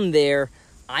 from there,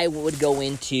 I would go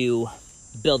into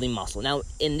building muscle. Now,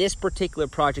 in this particular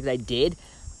project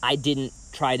I didn't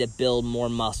try to build more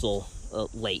muscle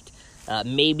late.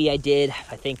 Maybe I did,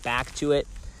 if I think back to it.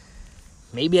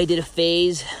 Maybe I did a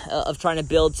phase of trying to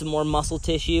build some more muscle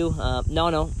tissue.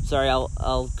 Sorry,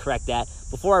 I'll correct that.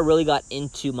 Before I really got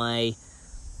into my,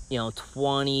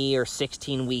 20 or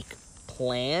 16 week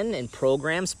plan and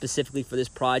program specifically for this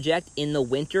project, in the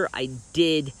winter, I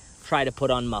did try to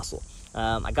put on muscle.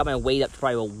 I got my weight up to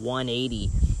probably about 180.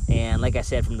 And like I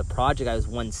said, from the project, I was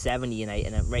 170,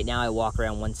 and right now I walk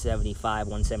around 175,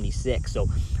 176. So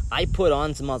I put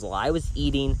on some muscle. I was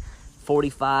eating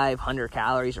 4,500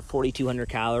 calories or 4,200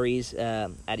 calories at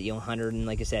 100 and,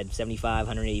 like I said, 75,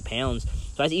 180 pounds.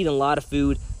 So I was eating a lot of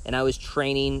food, and I was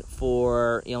training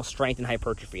for, strength and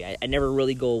hypertrophy. I never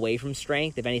really go away from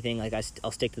strength. If anything, like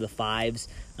I'll stick to the 5s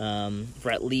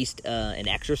for at least an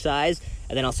exercise,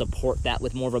 and then I'll support that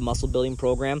with more of a muscle building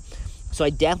program. So I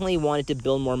definitely wanted to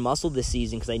build more muscle this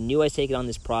season because I knew I was taking on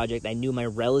this project. I knew my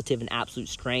relative and absolute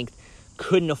strength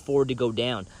couldn't afford to go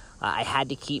down. I had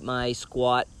to keep my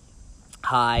squat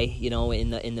high, in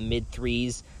the mid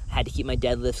 3s. I had to keep my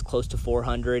deadlifts close to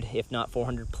 400, if not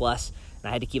 400 plus. And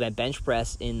I had to keep my bench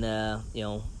press in the,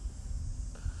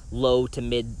 low to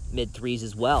mid 3s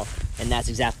as well. And that's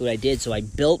exactly what I did. So I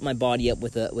built my body up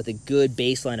with a good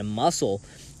baseline of muscle,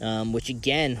 which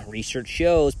again, research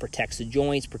shows protects the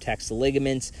joints, protects the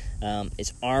ligaments.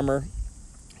 It's armor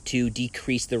to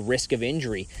decrease the risk of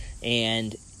injury.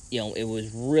 And, it was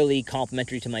really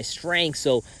complementary to my strength.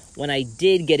 So when I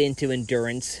did get into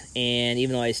endurance, and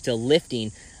even though I was still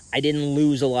lifting, I didn't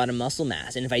lose a lot of muscle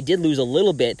mass. And if I did lose a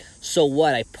little bit, so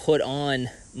what? I put on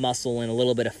muscle and a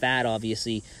little bit of fat,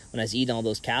 obviously, when I was eating all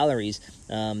those calories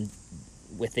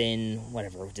within,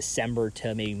 December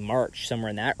to maybe March, somewhere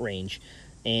in that range.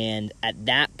 And at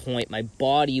that point, my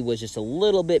body was just a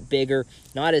little bit bigger,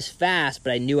 not as fast,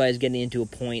 but I knew I was getting into a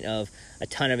point of a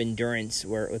ton of endurance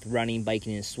with running,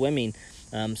 biking, and swimming.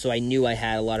 So I knew I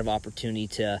had a lot of opportunity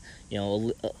to,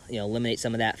 eliminate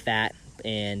some of that fat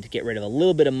and get rid of a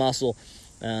little bit of muscle,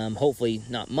 hopefully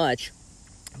not much,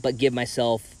 but give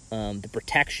myself the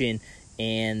protection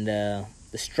and the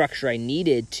structure I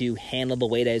needed to handle the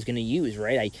weight I was going to use,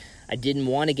 right? I didn't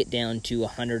want to get down to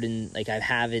 100 and like I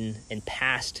have in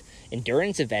past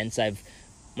endurance events.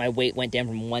 My weight went down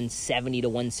from 170 to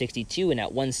 162, and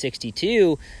at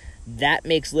 162, that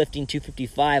makes lifting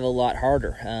 255 a lot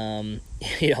harder,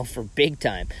 for big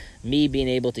time. Me being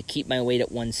able to keep my weight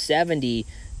at 170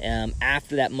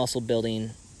 after that muscle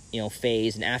building,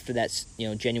 phase, and after that,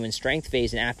 genuine strength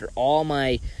phase, and after all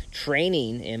my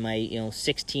training and my,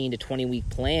 16 to 20 week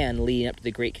plan leading up to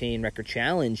the Great Canadian Record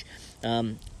Challenge,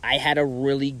 I had a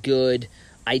really good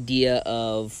idea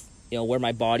of, where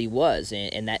my body was,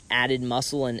 and that added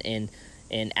muscle and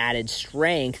added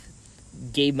strength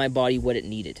gave my body what it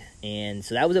needed. And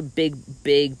so that was a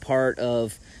big part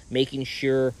of making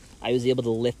sure I was able to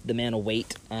lift the amount of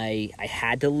weight I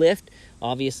had to lift.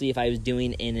 Obviously, if I was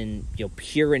doing in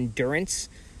pure endurance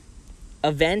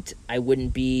event, I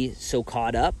wouldn't be so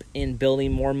caught up in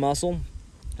building more muscle.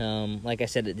 Like I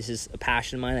said, this is a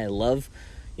passion of mine. I love,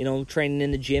 training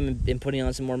in the gym and putting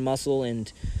on some more muscle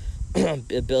and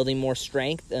building more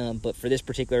strength. But for this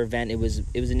particular event, it was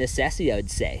a necessity, I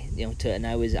would say. And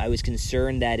I was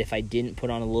concerned that if I didn't put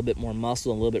on a little bit more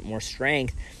muscle and a little bit more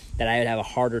strength, that I would have a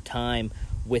harder time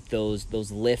with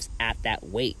those lifts at that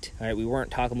weight. All right, we weren't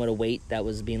talking about a weight that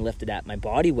was being lifted at my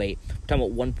body weight. We're talking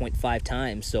about 1.5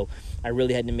 times. So I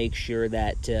really had to make sure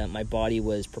that my body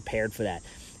was prepared for that.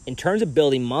 In terms of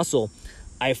building muscle,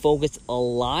 I focused a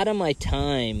lot of my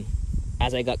time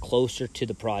as I got closer to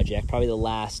the project. Probably the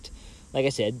last, like I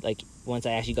said, once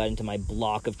I actually got into my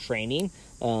block of training,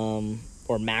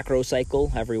 or macro cycle,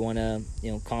 however you want to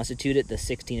constitute it, the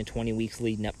 16 to 20 weeks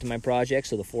leading up to my project,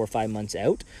 so the 4 or 5 months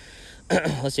out.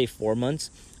 Let's say 4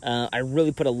 months, I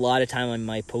really put a lot of time on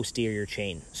my posterior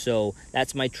chain. So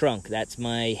that's my trunk, that's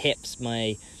my hips,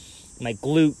 my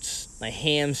glutes, my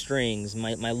hamstrings,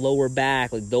 my lower back.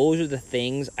 Those are the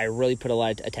things I really put a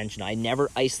lot of attention on. I never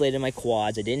isolated my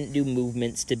quads. I didn't do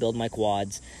movements to build my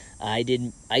quads. I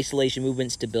did isolation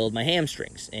movements to build my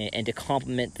hamstrings and to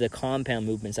complement the compound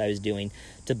movements I was doing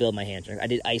to build my hamstrings. I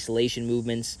did isolation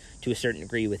movements to a certain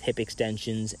degree with hip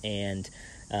extensions and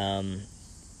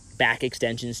back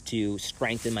extensions to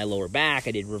strengthen my lower back.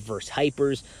 I did reverse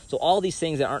hypers. So all these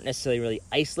things that aren't necessarily really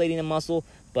isolating a muscle,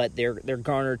 but they're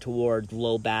garnered towards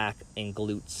low back and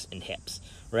glutes and hips,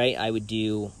 right? I would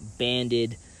do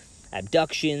banded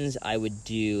abductions. I would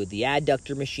do the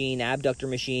abductor machine.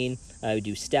 I would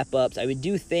do step-ups. I would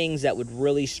do things that would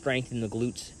really strengthen the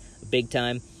glutes big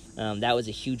time. That was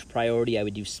a huge priority. I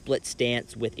would do split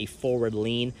stance with a forward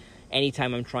lean.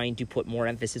 Anytime I'm trying to put more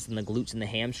emphasis on the glutes and the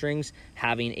hamstrings,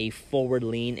 having a forward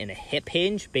lean and a hip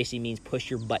hinge basically means push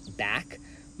your butt back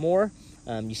more.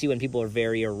 You see when people are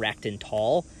very erect and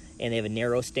tall and they have a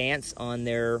narrow stance on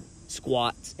their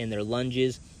squats and their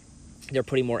lunges, they're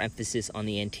putting more emphasis on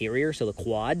the anterior, so the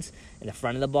quads and the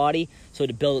front of the body. So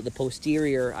to build up the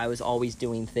posterior, I was always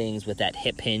doing things with that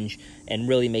hip hinge and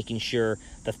really making sure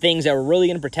the things that were really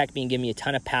going to protect me and give me a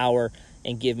ton of power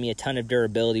and give me a ton of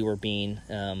durability were being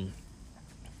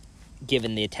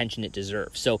given the attention it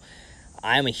deserves. So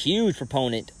I'm a huge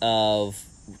proponent of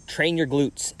train your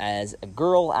glutes. As a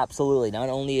girl, absolutely. Not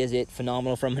only is it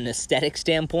phenomenal from an aesthetic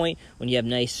standpoint, when you have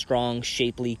nice, strong,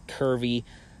 shapely, curvy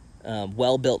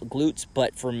well-built glutes.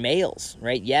 But for males,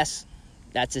 right, yes,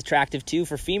 that's attractive too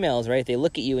for females, right? If they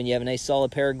look at you and you have a nice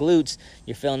solid pair of glutes,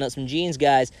 you're filling out some jeans,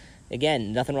 guys.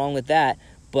 Again, nothing wrong with that.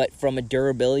 But from a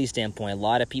durability standpoint, a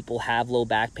lot of people have low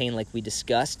back pain like we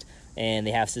discussed, and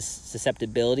they have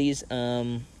susceptibilities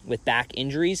with back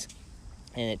injuries,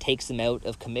 and it takes them out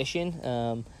of commission,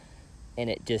 and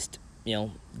it just,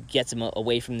 gets them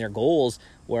away from their goals,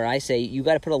 where I say you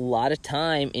got to put a lot of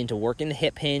time into working the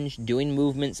hip hinge, doing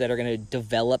movements that are going to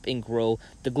develop and grow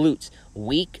the glutes.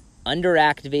 Weak,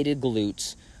 underactivated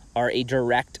glutes are a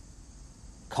direct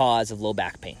cause of low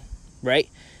back pain, right?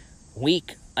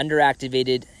 Weak,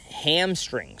 underactivated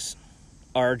hamstrings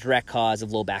are a direct cause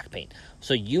of low back pain.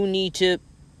 So you need to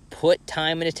put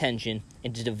time and attention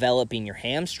into developing your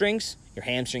hamstring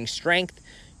strength,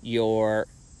 your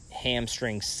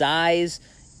hamstring size,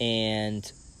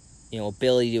 and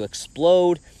ability to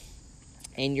explode,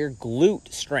 and your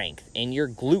glute strength and your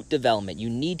glute development. You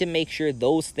need to make sure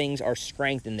those things are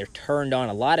strengthened, they're turned on.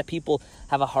 A lot of people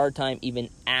have a hard time even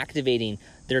activating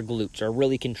their glutes or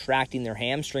really contracting their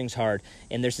hamstrings hard,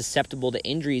 and they're susceptible to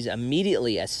injuries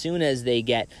immediately as soon as they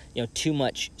get too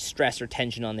much stress or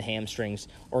tension on the hamstrings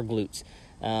or glutes,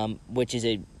 which is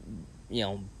a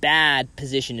bad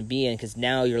position to be in, because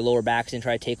now your lower back's going to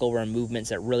try to take over on movements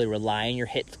that really rely on your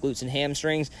hips, glutes, and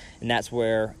hamstrings, and that's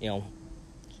where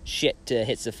shit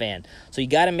hits the fan. So you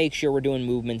got to make sure we're doing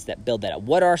movements that build that up.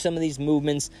 What are some of these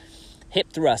movements? Hip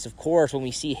thrust, of course. When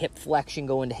we see hip flexion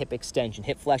go into hip extension,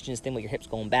 hip flexion is the thing with your hips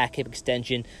going back. Hip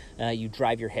extension, you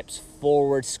drive your hips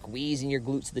forward, squeezing your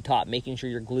glutes to the top, making sure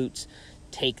your glutes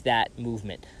take that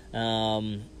movement.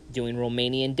 Doing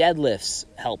Romanian deadlifts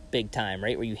help big time,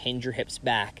 right, where you hinge your hips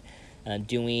back.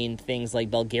 Doing things like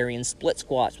Bulgarian split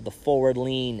squats with a forward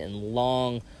lean and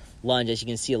long lunge. As you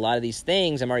can see, a lot of these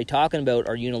things I'm already talking about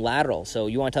are unilateral. So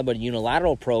you want to talk about a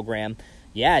unilateral program,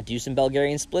 do some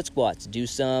Bulgarian split squats, do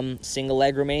some single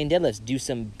leg Romanian deadlifts, do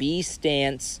some B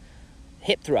stance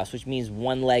hip thrust, which means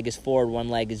one leg is forward, one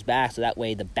leg is back, so that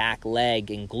way the back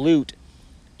leg and glute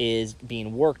is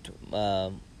being worked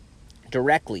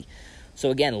directly. So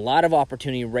again, a lot of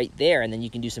opportunity right there. And then you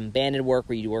can do some banded work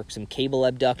where you work some cable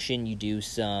abduction, you do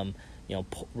some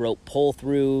rope pull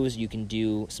throughs, you can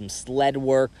do some sled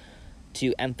work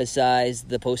to emphasize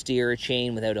the posterior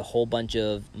chain without a whole bunch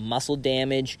of muscle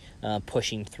damage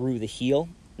pushing through the heel,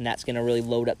 and that's going to really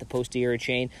load up the posterior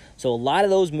chain. So a lot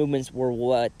of those movements were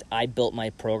what I built my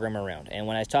program around. And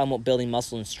when I was talking about building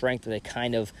muscle and strength that I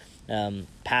kind of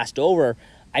passed over,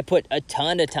 I put a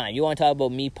ton of time. You want to talk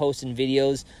about me posting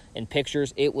videos and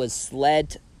pictures? It was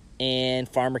sled and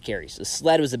farmer carries. The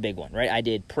sled was a big one, right? I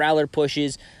did prowler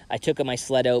pushes. I took up my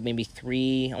sled out maybe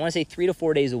 3 to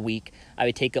 4 days a week. I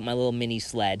would take up my little mini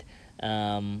sled,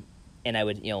 and I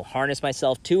would, harness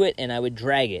myself to it, and I would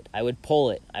drag it. I would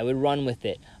pull it. I would run with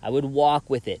it. I would walk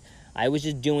with it. I was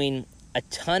just doing a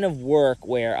ton of work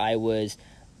where I was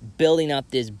building up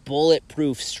this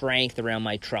bulletproof strength around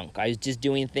my trunk. I was just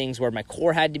doing things where my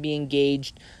core had to be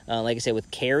engaged, like I said,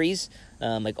 with carries,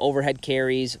 like overhead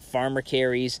carries, farmer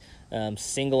carries,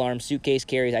 single arm suitcase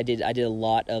carries. I did a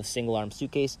lot of single arm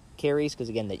suitcase carries because,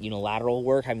 again, that unilateral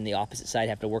work, having the opposite side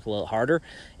have to work a little harder.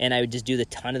 And I would just do the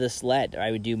ton of the sled. I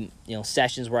would do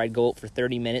sessions where I'd go out for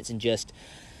 30 minutes and just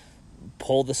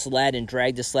pull the sled and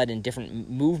drag the sled in different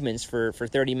movements for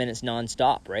 30 minutes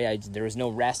nonstop, right? There was no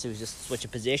rest. It was just switch a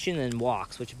position and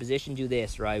walk, switch a position, do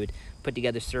this. Or I would put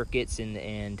together circuits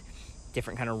and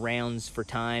different kind of rounds for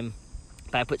time.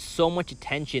 But I put so much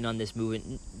attention on this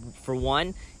movement. For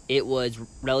one, it was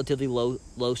relatively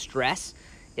low stress.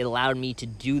 It allowed me to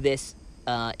do this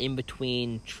in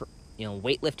between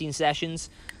weightlifting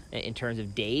sessions in terms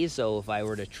of days. So if I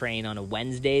were to train on a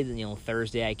Wednesday, then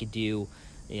Thursday I could do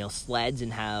sleds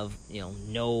and have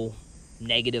no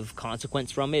negative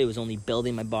consequence from it. It was only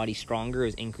building my body stronger. It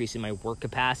was increasing my work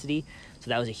capacity.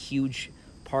 So that was a huge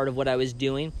part of what I was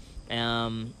doing.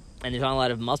 And there's not a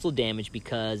lot of muscle damage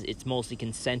because it's mostly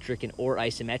concentric or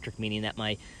isometric, meaning that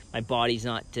my body's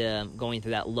not going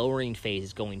through that lowering phase.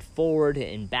 It's going forward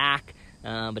and back,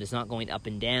 but it's not going up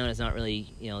and down. It's not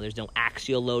really, there's no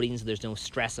axial loading, so there's no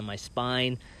stress on my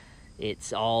spine.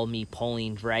 It's all me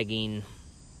pulling, dragging,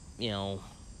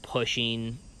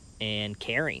 pushing and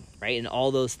carrying, right? And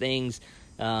all those things,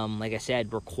 like I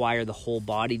said, require the whole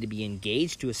body to be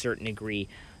engaged to a certain degree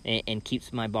and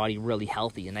keeps my body really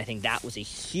healthy. And I think that was a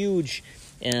huge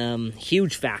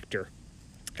factor.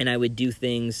 And I would do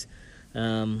things,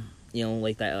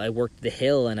 like that. I worked the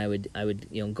hill, and I would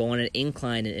go on an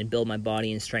incline and build my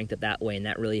body and strength up that way. And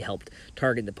that really helped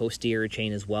target the posterior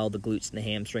chain as well, the glutes and the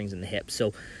hamstrings and the hips.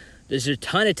 So there's a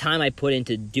ton of time I put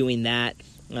into doing that.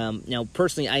 Now,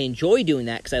 personally, I enjoy doing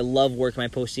that because I love working my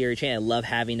posterior chain. I love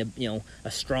having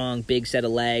a strong, big set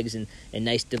of legs and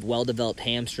nice, well-developed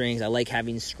hamstrings. I like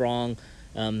having strong,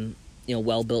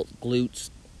 well-built glutes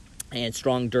and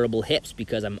strong, durable hips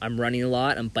because I'm running a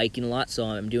lot, I'm biking a lot, so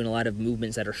I'm doing a lot of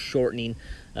movements that are shortening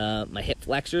my hip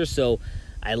flexors. So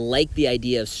I like the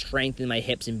idea of strengthening my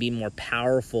hips and being more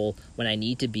powerful when I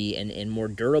need to be and more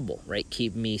durable, right?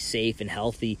 Keeping me safe and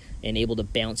healthy and able to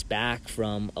bounce back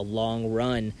from a long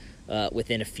run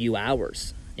within a few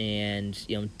hours and,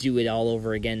 do it all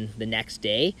over again the next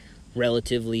day,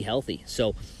 relatively healthy.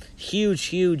 So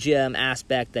huge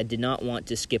aspect I did not want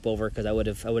to skip over because I would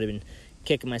have been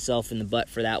kicking myself in the butt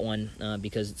for that one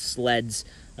because sleds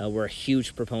were a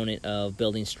huge proponent of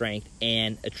building strength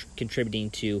and contributing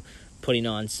to putting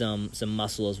on some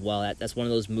muscle as well. That's one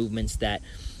of those movements that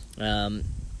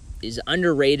is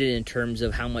underrated in terms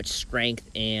of how much strength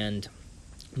and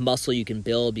muscle you can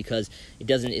build because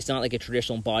it's not like a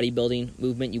traditional bodybuilding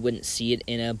movement. You wouldn't see it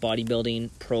in a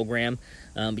bodybuilding program,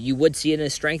 but you would see it in a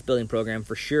strength building program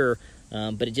for sure.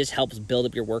 But it just helps build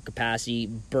up your work capacity,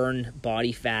 burn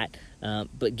body fat,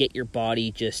 but get your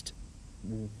body just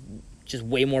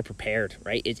way more prepared,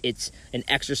 right? It's an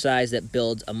exercise that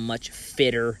builds a much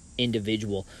fitter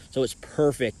individual. So it's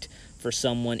perfect for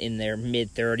someone in their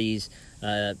mid-30s,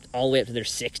 all the way up to their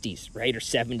 60s, right? Or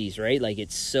 70s, right? Like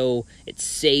it's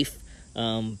safe,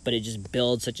 but it just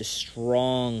builds such a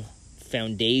strong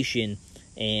foundation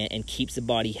and keeps the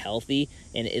body healthy.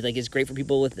 And it's great for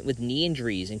people with knee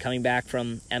injuries and coming back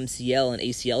from MCL and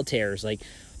ACL tears. Like,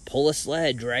 pull a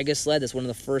sled, drag a sled. That's one of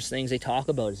the first things they talk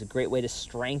about. It's a great way to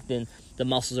strengthen the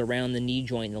muscles around the knee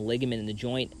joint and the ligament in the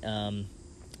joint. And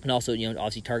also,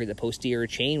 obviously target the posterior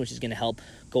chain, which is going to help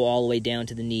go all the way down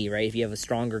to the knee, right? If you have a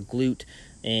stronger glutes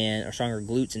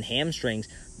and hamstrings,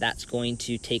 that's going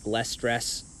to take less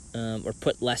stress or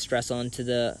put less stress onto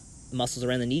the muscles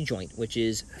around the knee joint, which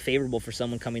is favorable for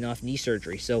someone coming off knee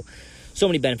surgery. So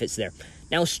many benefits there.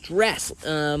 Now, stress,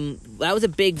 that was a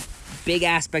big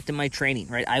aspect of my training,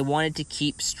 right? I wanted to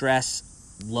keep stress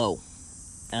low.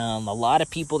 A lot of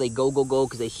people, they go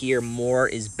because they hear more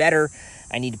is better.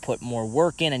 I need to put more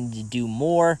work in. I need to do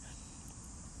more.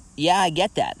 Yeah, I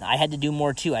get that. I had to do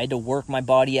more too. I had to work my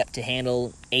body up to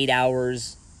handle 8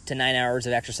 hours to 9 hours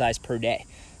of exercise per day.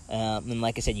 And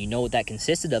like I said, what that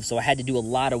consisted of. So I had to do a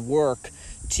lot of work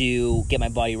to get my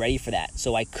body ready for that.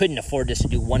 So I couldn't afford just to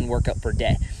do one workout per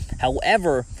day.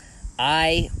 However,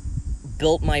 I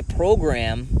built my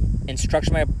program and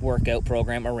structured my workout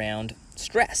program around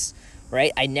stress,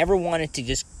 right? I never wanted to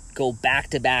just go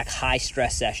back-to-back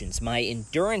high-stress sessions. My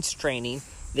endurance training,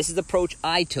 this is the approach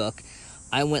I took.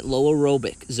 I went low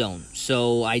aerobic zone.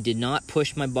 So I did not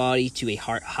push my body to a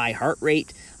high heart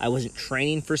rate. I wasn't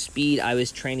training for speed. I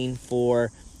was training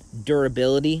for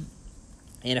durability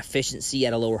and efficiency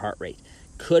at a lower heart rate.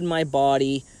 Could my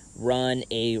body run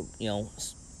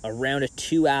around a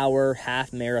 2-hour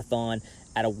half marathon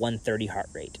at a 130 heart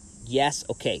rate? Yes.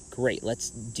 Okay, great. Let's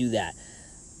do that.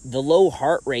 The low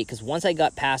heart rate, because once I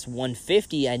got past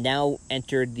 150, I now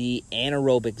entered the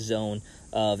anaerobic zone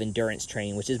of endurance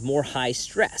training, which is more high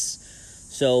stress.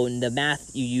 So the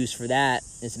math you use for that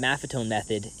is the Maffetone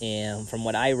method, and from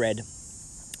what I read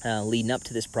leading up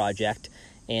to this project,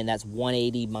 and that's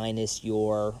 180 minus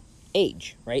your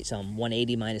age, right? So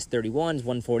 180 minus 31 is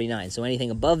 149. So anything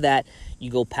above that,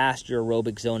 you go past your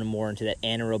aerobic zone and more into that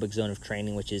anaerobic zone of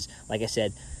training, which is, like I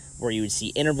said, where you would see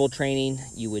interval training,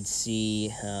 you would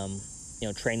see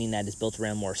training that is built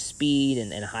around more speed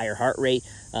and a higher heart rate,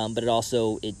 but it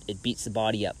also it beats the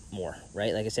body up more,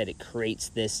 right? Like I said, it creates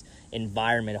this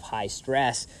environment of high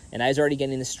stress, and I was already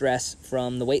getting the stress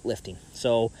from the weightlifting,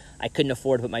 so I couldn't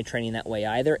afford to put my training that way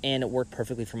either, and it worked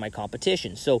perfectly for my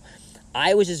competition. So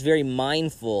I was just very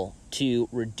mindful to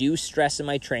reduce stress in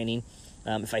my training.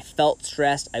 If I felt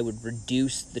stressed, I would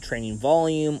reduce the training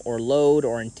volume or load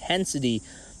or intensity.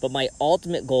 But my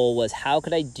ultimate goal was, how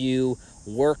could I do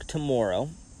work tomorrow,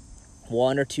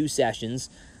 1 or 2 sessions,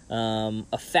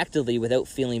 effectively without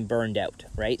feeling burned out,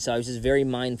 right? So I was just very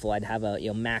mindful. I'd have a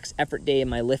max effort day in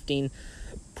my lifting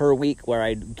per week where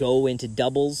I'd go into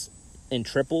doubles and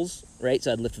triples, right?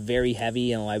 So I'd lift very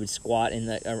heavy. I would squat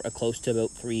in close to about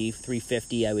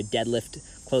 350. I would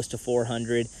deadlift close to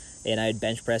 400, and I would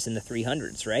bench press in the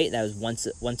 300s, right? That was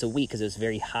once a week because it was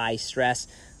very high stress.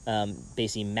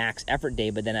 Basically max effort day,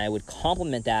 but then I would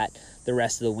complement that the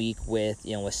rest of the week with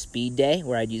a speed day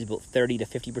where I'd use about 30 to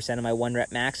 50% of my 1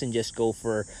 rep max and just go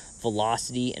for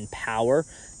velocity and power.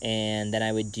 And then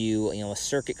I would do a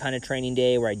circuit kind of training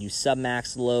day where I'd use sub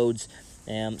max loads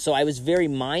So I was very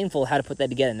mindful how to put that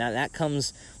together. Now that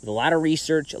comes with a lot of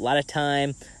research, a lot of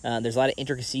time. There's a lot of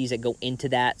intricacies that go into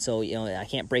that. So, I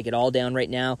can't break it all down right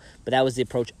now, but that was the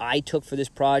approach I took for this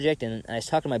project. And I was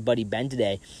talking to my buddy Ben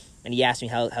today, and he asked me,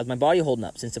 how's my body holding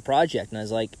up since the project? And I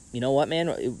was like, you know what,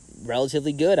 man,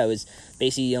 relatively good. I was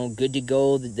basically, good to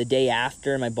go the day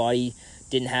after. My body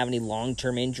didn't have any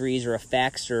long-term injuries or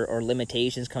effects or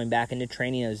limitations coming back into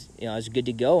training. I was good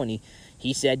to go. And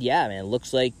he said, yeah, man, it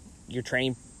looks like your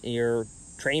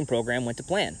training program went to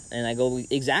plan. And I go,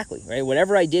 exactly, right?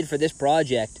 Whatever I did for this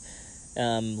project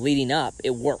leading up,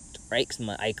 it worked, right? Because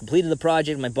I completed the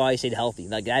project, my body stayed healthy.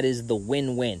 Like, that is the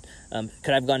win-win.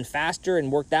 Could I have gone faster and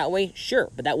worked that way? Sure,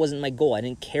 but that wasn't my goal. I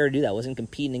didn't care to do that. I wasn't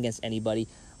competing against anybody.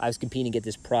 I was competing to get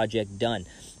this project done.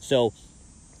 So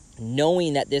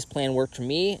knowing that this plan worked for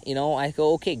me, I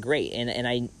go, okay, great.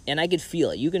 And I could feel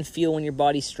it. You can feel when your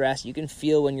body's stressed. You can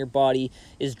feel when your body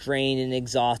is drained and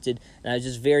exhausted. And I was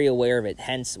just very aware of it.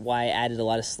 Hence why I added a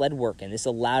lot of sled work. And this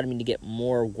allowed me to get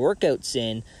more workouts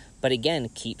in, but again,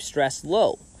 keep stress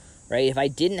low, right? If I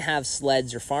didn't have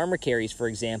sleds or farmer carries, for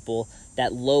example,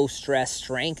 that low stress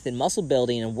strength and muscle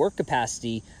building and work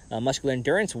capacity, muscular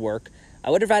endurance work, I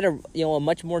would have had a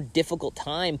much more difficult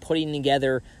time putting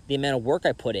together the amount of work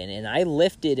I put in. And I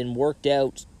lifted and worked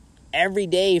out every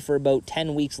day for about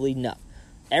 10 weeks leading up.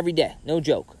 Every day, no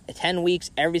joke. 10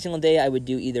 weeks, every single day, I would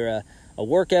do either a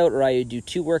workout, or I would do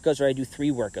 2 workouts, or I would do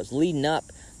 3 workouts. Leading up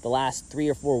the last 3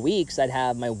 or 4 weeks, I'd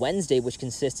have my Wednesday, which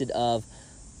consisted of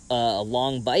a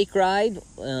long bike ride,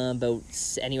 about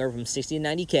anywhere from 60 to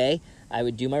 90K. I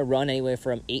would do my run anywhere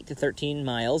from 8 to 13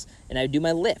 miles, and I would do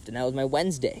my lift, and that was my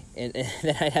Wednesday. And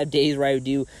then I'd have days where I would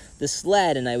do the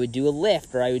sled, and I would do a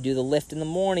lift, or I would do the lift in the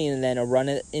morning, and then a run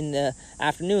in the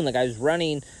afternoon. Like, I was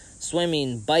running,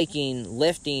 swimming, biking,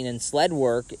 lifting, and sled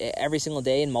work every single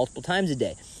day and multiple times a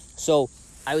day. So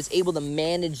I was able to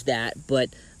manage that, but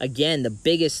again, the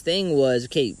biggest thing was,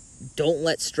 okay, don't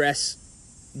let stress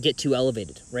get too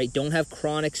elevated, right? Don't have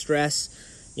chronic stress.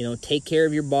 Take care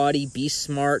of your body, be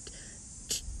smart.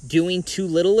 Doing too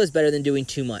little is better than doing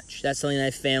too much. That's something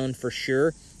I've found for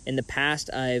sure. In the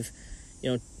past, I've,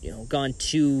 gone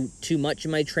too much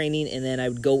in my training, and then I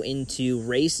would go into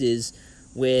races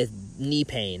with knee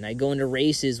pain. I go into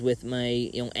races with my,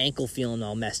 ankle feeling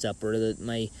all messed up, or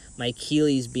my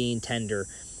Achilles being tender.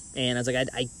 And I was like,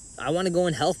 I want to go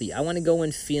in healthy. I want to go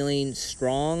in feeling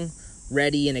strong,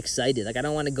 ready, and excited. Like, I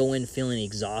don't want to go in feeling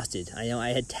exhausted. I know I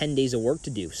had 10 days of work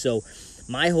to do. So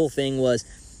my whole thing was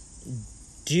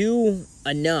do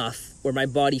enough where my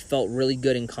body felt really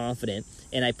good and confident.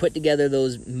 And I put together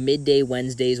those midday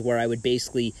Wednesdays where I would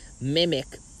basically mimic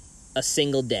a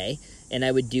single day. And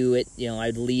I would do it,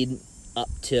 I'd lead up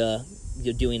to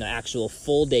doing an actual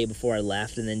full day before I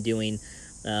left, and then doing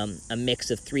a mix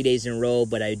of 3 days in a row.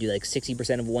 But I would do like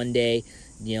 60% of one day,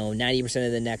 90%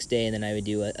 of the next day, and then I would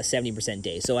do a 70%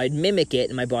 day. So I'd mimic it,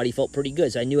 and my body felt pretty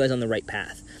good. So I knew I was on the right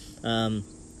path.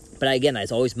 But again, I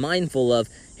was always mindful of,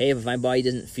 hey, if my body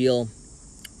doesn't feel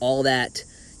all that,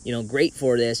 great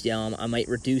for this, I might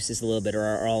reduce this a little bit,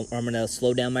 or I'm going to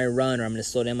slow down my run, or I'm going to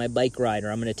slow down my bike ride, or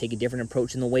I'm going to take a different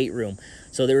approach in the weight room.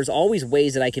 So there was always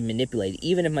ways that I could manipulate.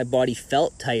 Even if my body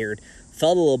felt tired,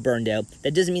 felt a little burned out,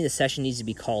 that doesn't mean the session needs to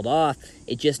be called off.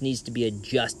 It just needs to be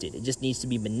adjusted. It just needs to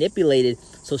be manipulated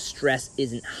so stress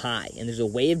isn't high. And there's a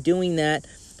way of doing that.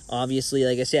 Obviously,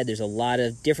 like I said, there's a lot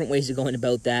of different ways of going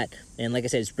about that. And like I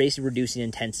said, it's basically reducing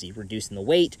intensity, reducing the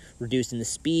weight, reducing the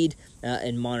speed,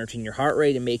 and monitoring your heart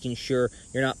rate and making sure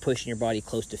you're not pushing your body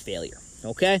close to failure.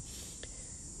 Okay?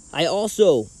 I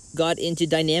also got into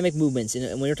dynamic movements.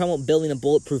 And when you're talking about building a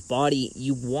bulletproof body,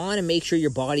 you want to make sure your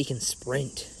body can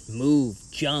sprint, move,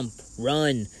 jump,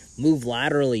 run, move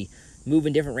laterally, move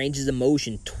in different ranges of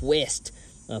motion, twist,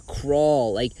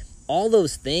 crawl, like all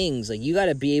those things. Like, you got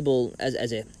to be able,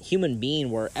 as a human being,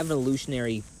 we're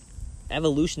evolutionarily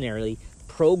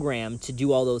programmed to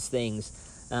do all those things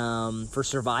for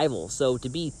survival. So to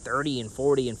be 30 and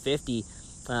 40 and 50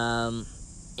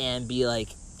 and be like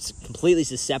completely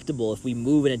susceptible if we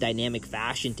move in a dynamic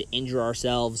fashion to injure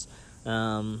ourselves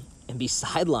and be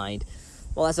sidelined,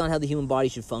 well, that's not how the human body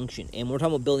should function. And when we're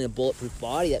talking about building a bulletproof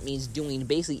body, that means doing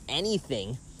basically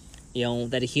anything,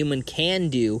 that a human can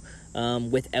do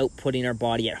without putting our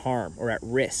body at harm or at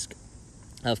risk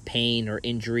of pain or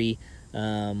injury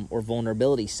or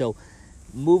vulnerability. So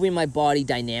moving my body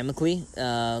dynamically,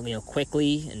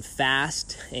 quickly and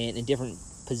fast and in different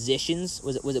positions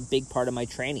was a big part of my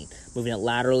training. Moving it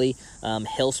laterally,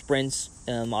 hill sprints.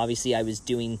 Obviously, I was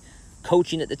doing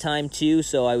coaching at the time too,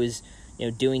 so I was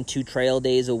doing 2 trail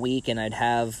days a week, and I'd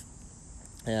have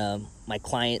my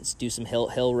clients do some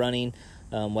hill running,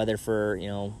 whether for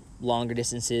longer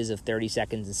distances of 30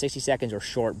 seconds and 60 seconds, or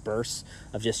short bursts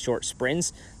of just short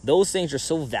sprints, those things are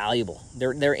so valuable.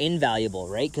 They're invaluable,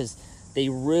 right? Because they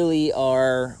really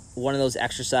are one of those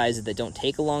exercises that don't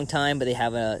take a long time, but they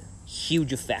have a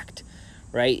huge effect,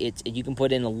 right? You can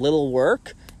put in a little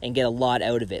work and get a lot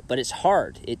out of it, but it's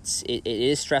hard. It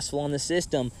is stressful on the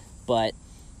system, but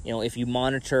if you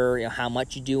monitor how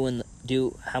much you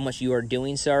how much you are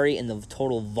doing, and the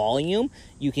total volume,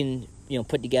 you can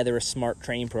put together a smart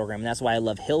training program. And that's why I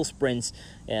love hill sprints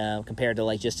compared to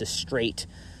like just a straight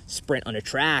sprint on the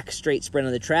track.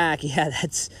 Yeah,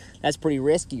 that's pretty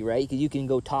risky, right? Because you can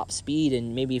go top speed,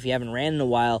 and maybe if you haven't ran in a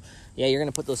while, you're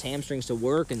going to put those hamstrings to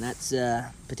work, and that's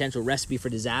a potential recipe for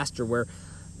disaster. Where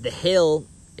the hill,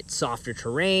 it's softer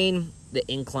terrain, the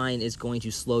incline is going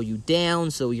to slow you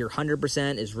down, so your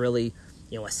 100% is really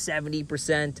a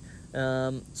 70%.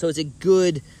 So it's a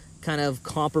good kind of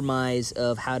compromise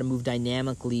of how to move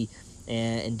dynamically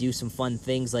and do some fun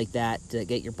things like that to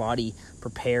get your body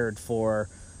prepared for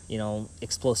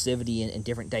explosivity and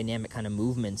different dynamic kind of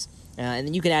movements. And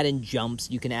then you can add in jumps,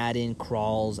 you can add in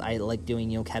crawls. I like doing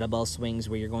kettlebell swings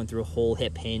where you're going through a whole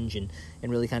hip hinge and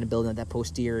really kind of building up that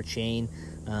posterior chain.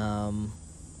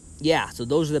 So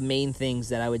those are the main things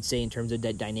that I would say in terms of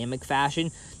that dynamic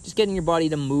fashion. Just getting your body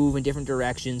to move in different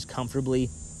directions comfortably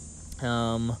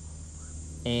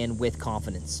and with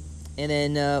confidence. And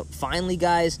then finally,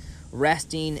 guys,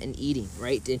 resting and eating,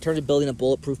 right? In terms of building a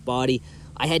bulletproof body,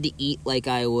 I had to eat like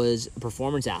I was a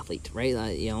performance athlete, right?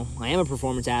 I am a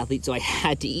performance athlete, so I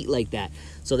had to eat like that.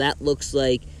 So that looks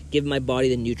like giving my body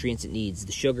the nutrients it needs,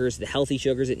 the sugars, the healthy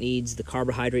sugars it needs, the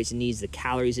carbohydrates it needs, the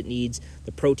calories it needs,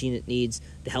 the protein it needs,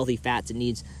 the healthy fats it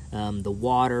needs, the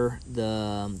water,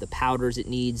 the powders it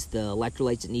needs, the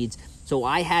electrolytes it needs. So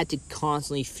I had to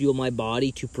constantly fuel my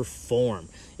body to perform.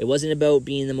 It wasn't about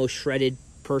being the most shredded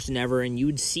person ever, and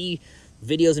you'd see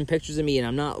videos and pictures of me, and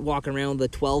I'm not walking around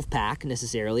with a 12-pack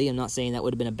necessarily. I'm not saying that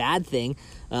would have been a bad thing,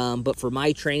 but for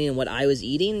my training and what I was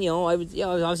eating, I was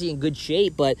obviously in good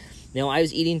shape, but I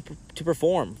was eating to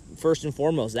perform first and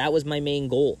foremost. That was my main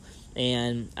goal,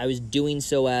 and I was doing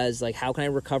so as like, how can I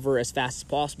recover as fast as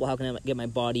possible? How can I get my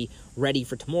body ready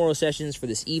for tomorrow's sessions, for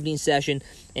this evening session?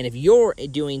 And if you're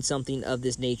doing something of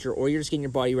this nature, or you're just getting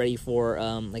your body ready for,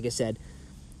 like I said,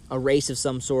 a race of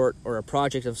some sort or a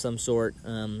project of some sort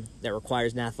that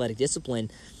requires an athletic discipline,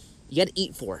 you got to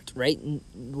eat for it, right?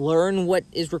 Learn what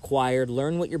is required.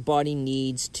 Learn what your body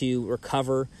needs to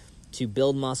recover, to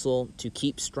build muscle, to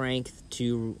keep strength,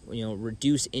 to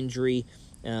reduce injury,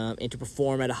 and to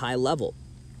perform at a high level,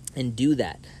 and do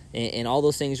that. And all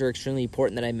those things are extremely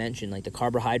important that I mentioned, like the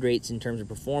carbohydrates in terms of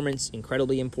performance,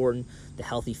 incredibly important. The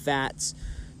healthy fats,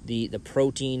 the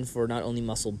protein for not only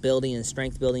muscle building and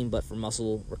strength building, but for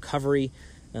muscle recovery,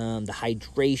 the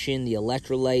hydration, the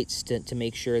electrolytes to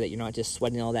make sure that you're not just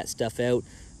sweating all that stuff out.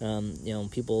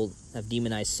 People have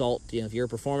demonized salt. If you're a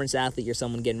performance athlete, you're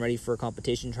someone getting ready for a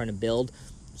competition, trying to build,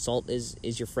 salt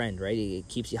is your friend, right? It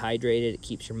keeps you hydrated, it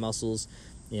keeps your muscles,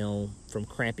 from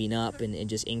cramping up, and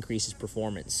just increases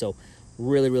performance. So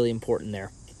really, really important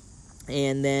there.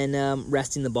 And then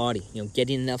resting the body,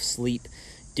 getting enough sleep,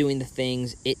 doing the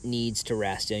things it needs to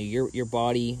rest. Your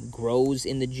body grows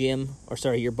in the gym,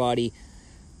 your body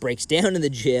breaks down in the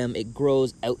gym, it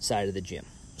grows outside of the gym.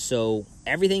 So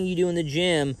everything you do in the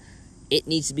gym, it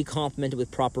needs to be complemented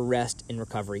with proper rest and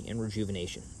recovery and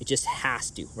rejuvenation. It just has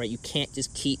to, right? You can't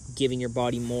just keep giving your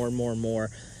body more and more and more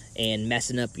and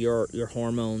messing up your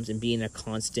hormones and being in a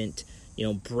constant,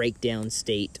 breakdown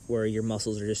state where your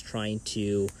muscles are just trying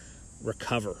to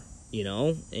recover,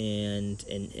 and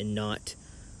not,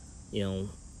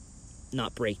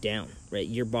 not break down, right?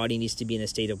 Your body needs to be in a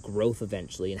state of growth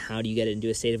eventually. And how do you get it into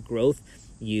a state of growth?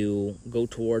 You go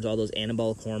towards all those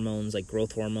anabolic hormones like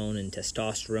growth hormone and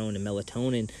testosterone and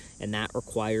melatonin, and that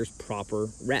requires proper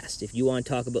rest. If you want to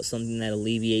talk about something that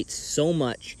alleviates so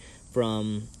much,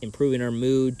 from improving our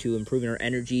mood to improving our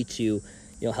energy to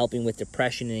helping with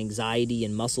depression and anxiety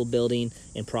and muscle building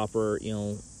and proper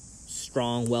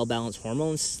strong, well-balanced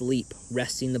hormones, sleep,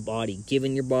 resting the body,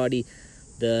 giving your body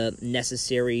the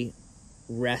necessary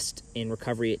rest and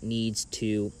recovery it needs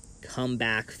to come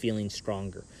back feeling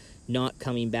stronger, not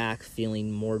coming back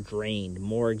feeling more drained,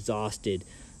 more exhausted,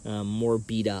 more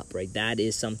beat up, right? That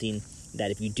is something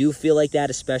that if you do feel like that,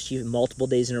 especially multiple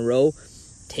days in a row,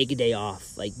 take a day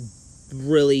off. Like,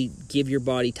 really give your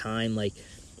body time. Like,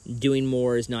 doing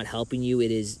more is not helping you. It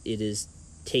is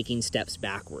taking steps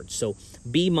backwards. So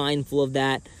be mindful of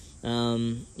that.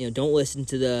 Don't listen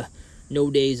to the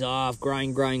no days off,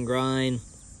 grind.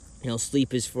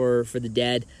 Sleep is for the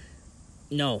dead.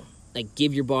 No, like,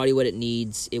 give your body what it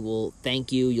needs. It will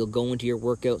thank you. You'll go into your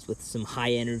workouts with some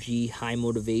high energy, high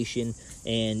motivation,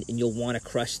 and you'll want to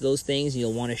crush those things, and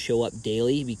you'll want to show up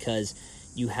daily because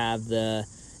you have the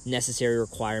necessary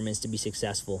requirements to be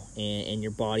successful, and the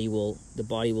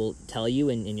body will tell you,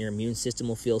 and your immune system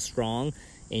will feel strong,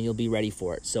 and you'll be ready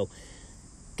for it. So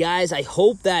guys, I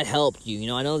hope that helped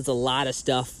you. I know there's a lot of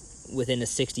stuff within a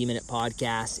 60-minute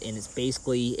podcast, and it's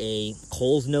basically a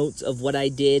Cole's Notes of what I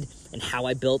did and how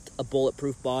I built a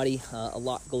bulletproof body. A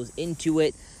lot goes into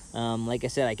it. Like I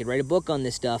said, I could write a book on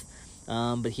this stuff,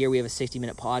 but here we have a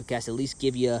 60-minute podcast. At least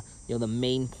give you, the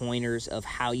main pointers of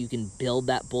how you can build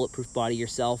that bulletproof body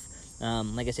yourself.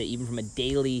 Like I said, even from a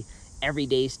daily,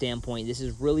 everyday standpoint, this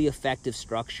is really effective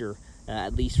structure,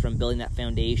 at least from building that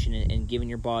foundation and giving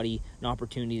your body an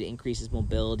opportunity to increase its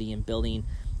mobility and building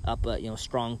up a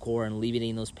strong core and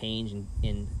alleviating those pains and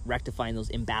rectifying those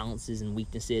imbalances and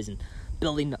weaknesses and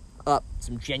building up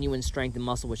some genuine strength and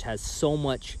muscle, which has so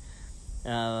much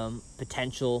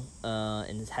potential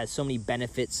and has so many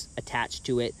benefits attached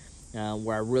to it,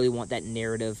 where I really want that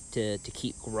narrative to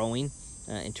keep growing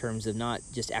in terms of not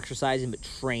just exercising, but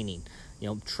training,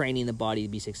 training the body to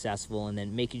be successful, and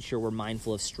then making sure we're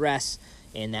mindful of stress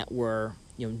and that we're,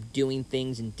 doing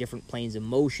things in different planes of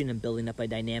motion and building up a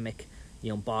dynamic,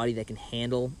 body that can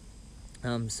handle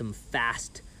some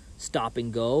fast stop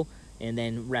and go, and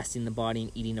then resting the body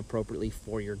and eating appropriately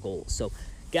for your goals. So,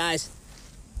 guys,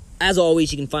 as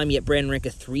always, you can find me at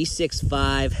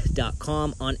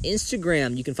BrandonRinka365.com. On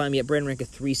Instagram, you can find me at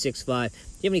BrandonRinka365.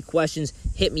 If you have any questions,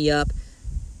 hit me up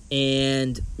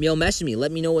and message me.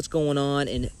 Let me know what's going on,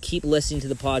 and keep listening to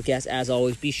the podcast. As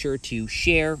always, be sure to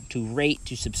share, to rate,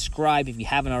 to subscribe if you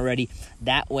haven't already.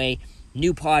 That way,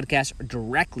 new podcasts are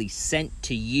directly sent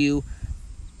to you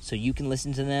so you can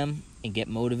listen to them and get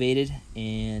motivated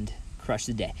and crush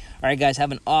the day. All right, guys,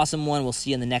 have an awesome one. We'll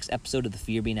see you in the next episode of the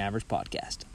Fear Being Average podcast.